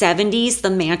in the 70s, the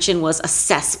mansion was a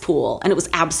cesspool and it was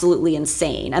absolutely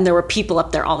insane. And there were people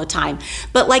up there all the time.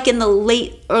 But like in the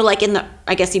late, or like in the,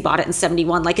 I guess he bought it in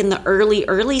 71, like in the early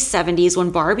 70s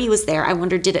when Barbie was there, I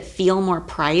wonder, did it feel more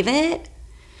private?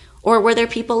 Or were there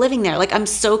people living there? Like, I'm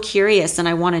so curious and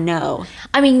I want to know.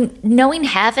 I mean, knowing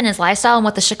Hef and his lifestyle and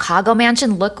what the Chicago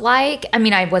mansion looked like, I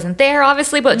mean, I wasn't there,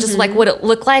 obviously, but just like what it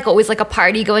looked like, always like a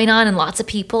party going on and lots of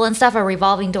people and stuff, a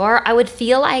revolving door. I would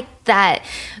feel like that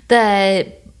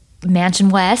Mansion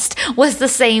West was the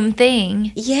same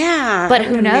thing. Yeah. But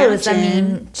who knows? Imagine. I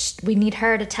mean, we need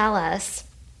her to tell us.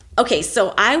 Okay,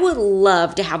 so I would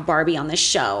love to have Barbie on this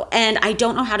show, and I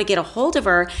don't know how to get a hold of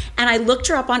her. And I looked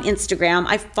her up on Instagram.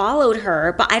 I followed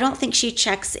her, but I don't think she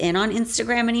checks in on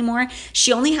Instagram anymore.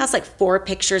 She only has like 4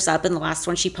 pictures up, and the last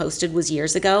one she posted was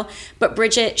years ago. But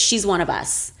Bridget, she's one of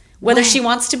us. Whether she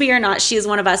wants to be or not, she is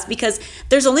one of us, because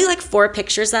there's only like 4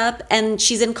 pictures up and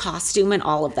she's in costume in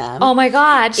all of them. Oh my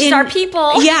God, she's our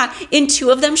people. Yeah, in 2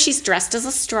 of them, she's dressed as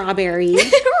a strawberry.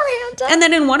 Random. And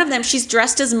then in one of them, she's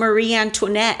dressed as Marie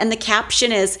Antoinette, and the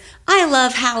caption is, "I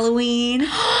love Halloween."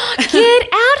 Get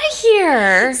out of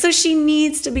here. So she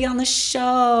needs to be on the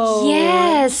show.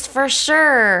 Yes, for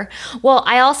sure. Well,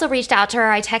 I also reached out to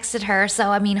her. I texted her.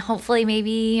 So, I mean, hopefully,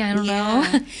 maybe, I don't know.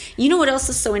 You know what else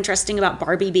is so interesting about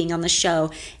Barbie being on the show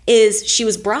is she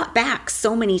was brought back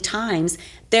so many times.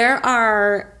 There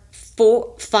are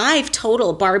 5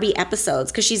 total Barbie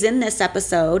episodes, because she's in this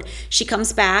episode. She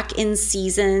comes back in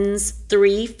seasons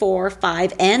 3, 4,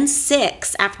 5, and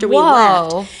 6 after we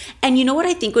left. And you know what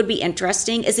I think would be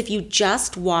interesting is if you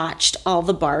just watched all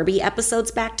the Barbie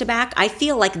episodes back to back. I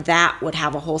feel like that would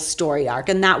have a whole story arc,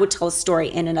 and that would tell a story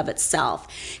in and of itself.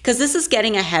 Because this is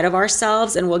getting ahead of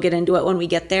ourselves, and we'll get into it when we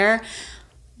get there.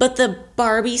 But the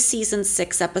Barbie season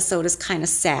 6 episode is kind of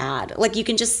sad. Like, you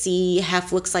can just see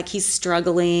Hef looks like he's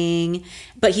struggling,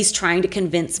 but he's trying to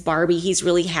convince Barbie he's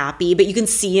really happy. But you can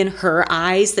see in her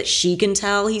eyes that she can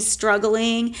tell he's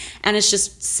struggling, and it's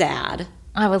just sad.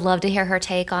 I would love to hear her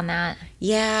take on that.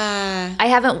 Yeah. I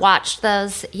haven't watched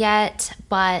those yet,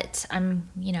 but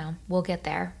we'll get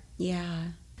there. Yeah.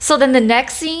 So then the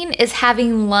next scene is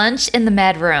having lunch in the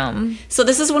med room. So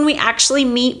this is when we actually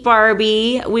meet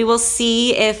Barbie. We will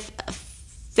see if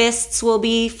fists will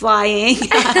be flying.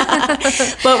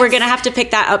 But we're going to have to pick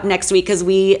that up next week because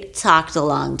we talked a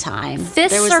long time.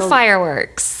 Fists or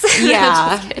fireworks?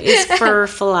 Yeah, it's for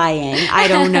flying. I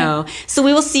don't know. So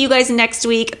we will see you guys next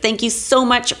week. Thank you so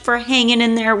much for hanging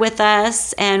in there with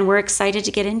us, and we're excited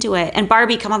to get into it. And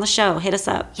Barbie, come on the show. Hit us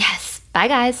up. Yes. Bye,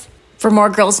 guys. For more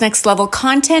Girls Next Level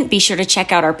content, be sure to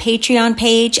check out our Patreon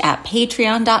page at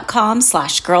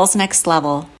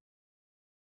patreon.com/girlsnextlevel.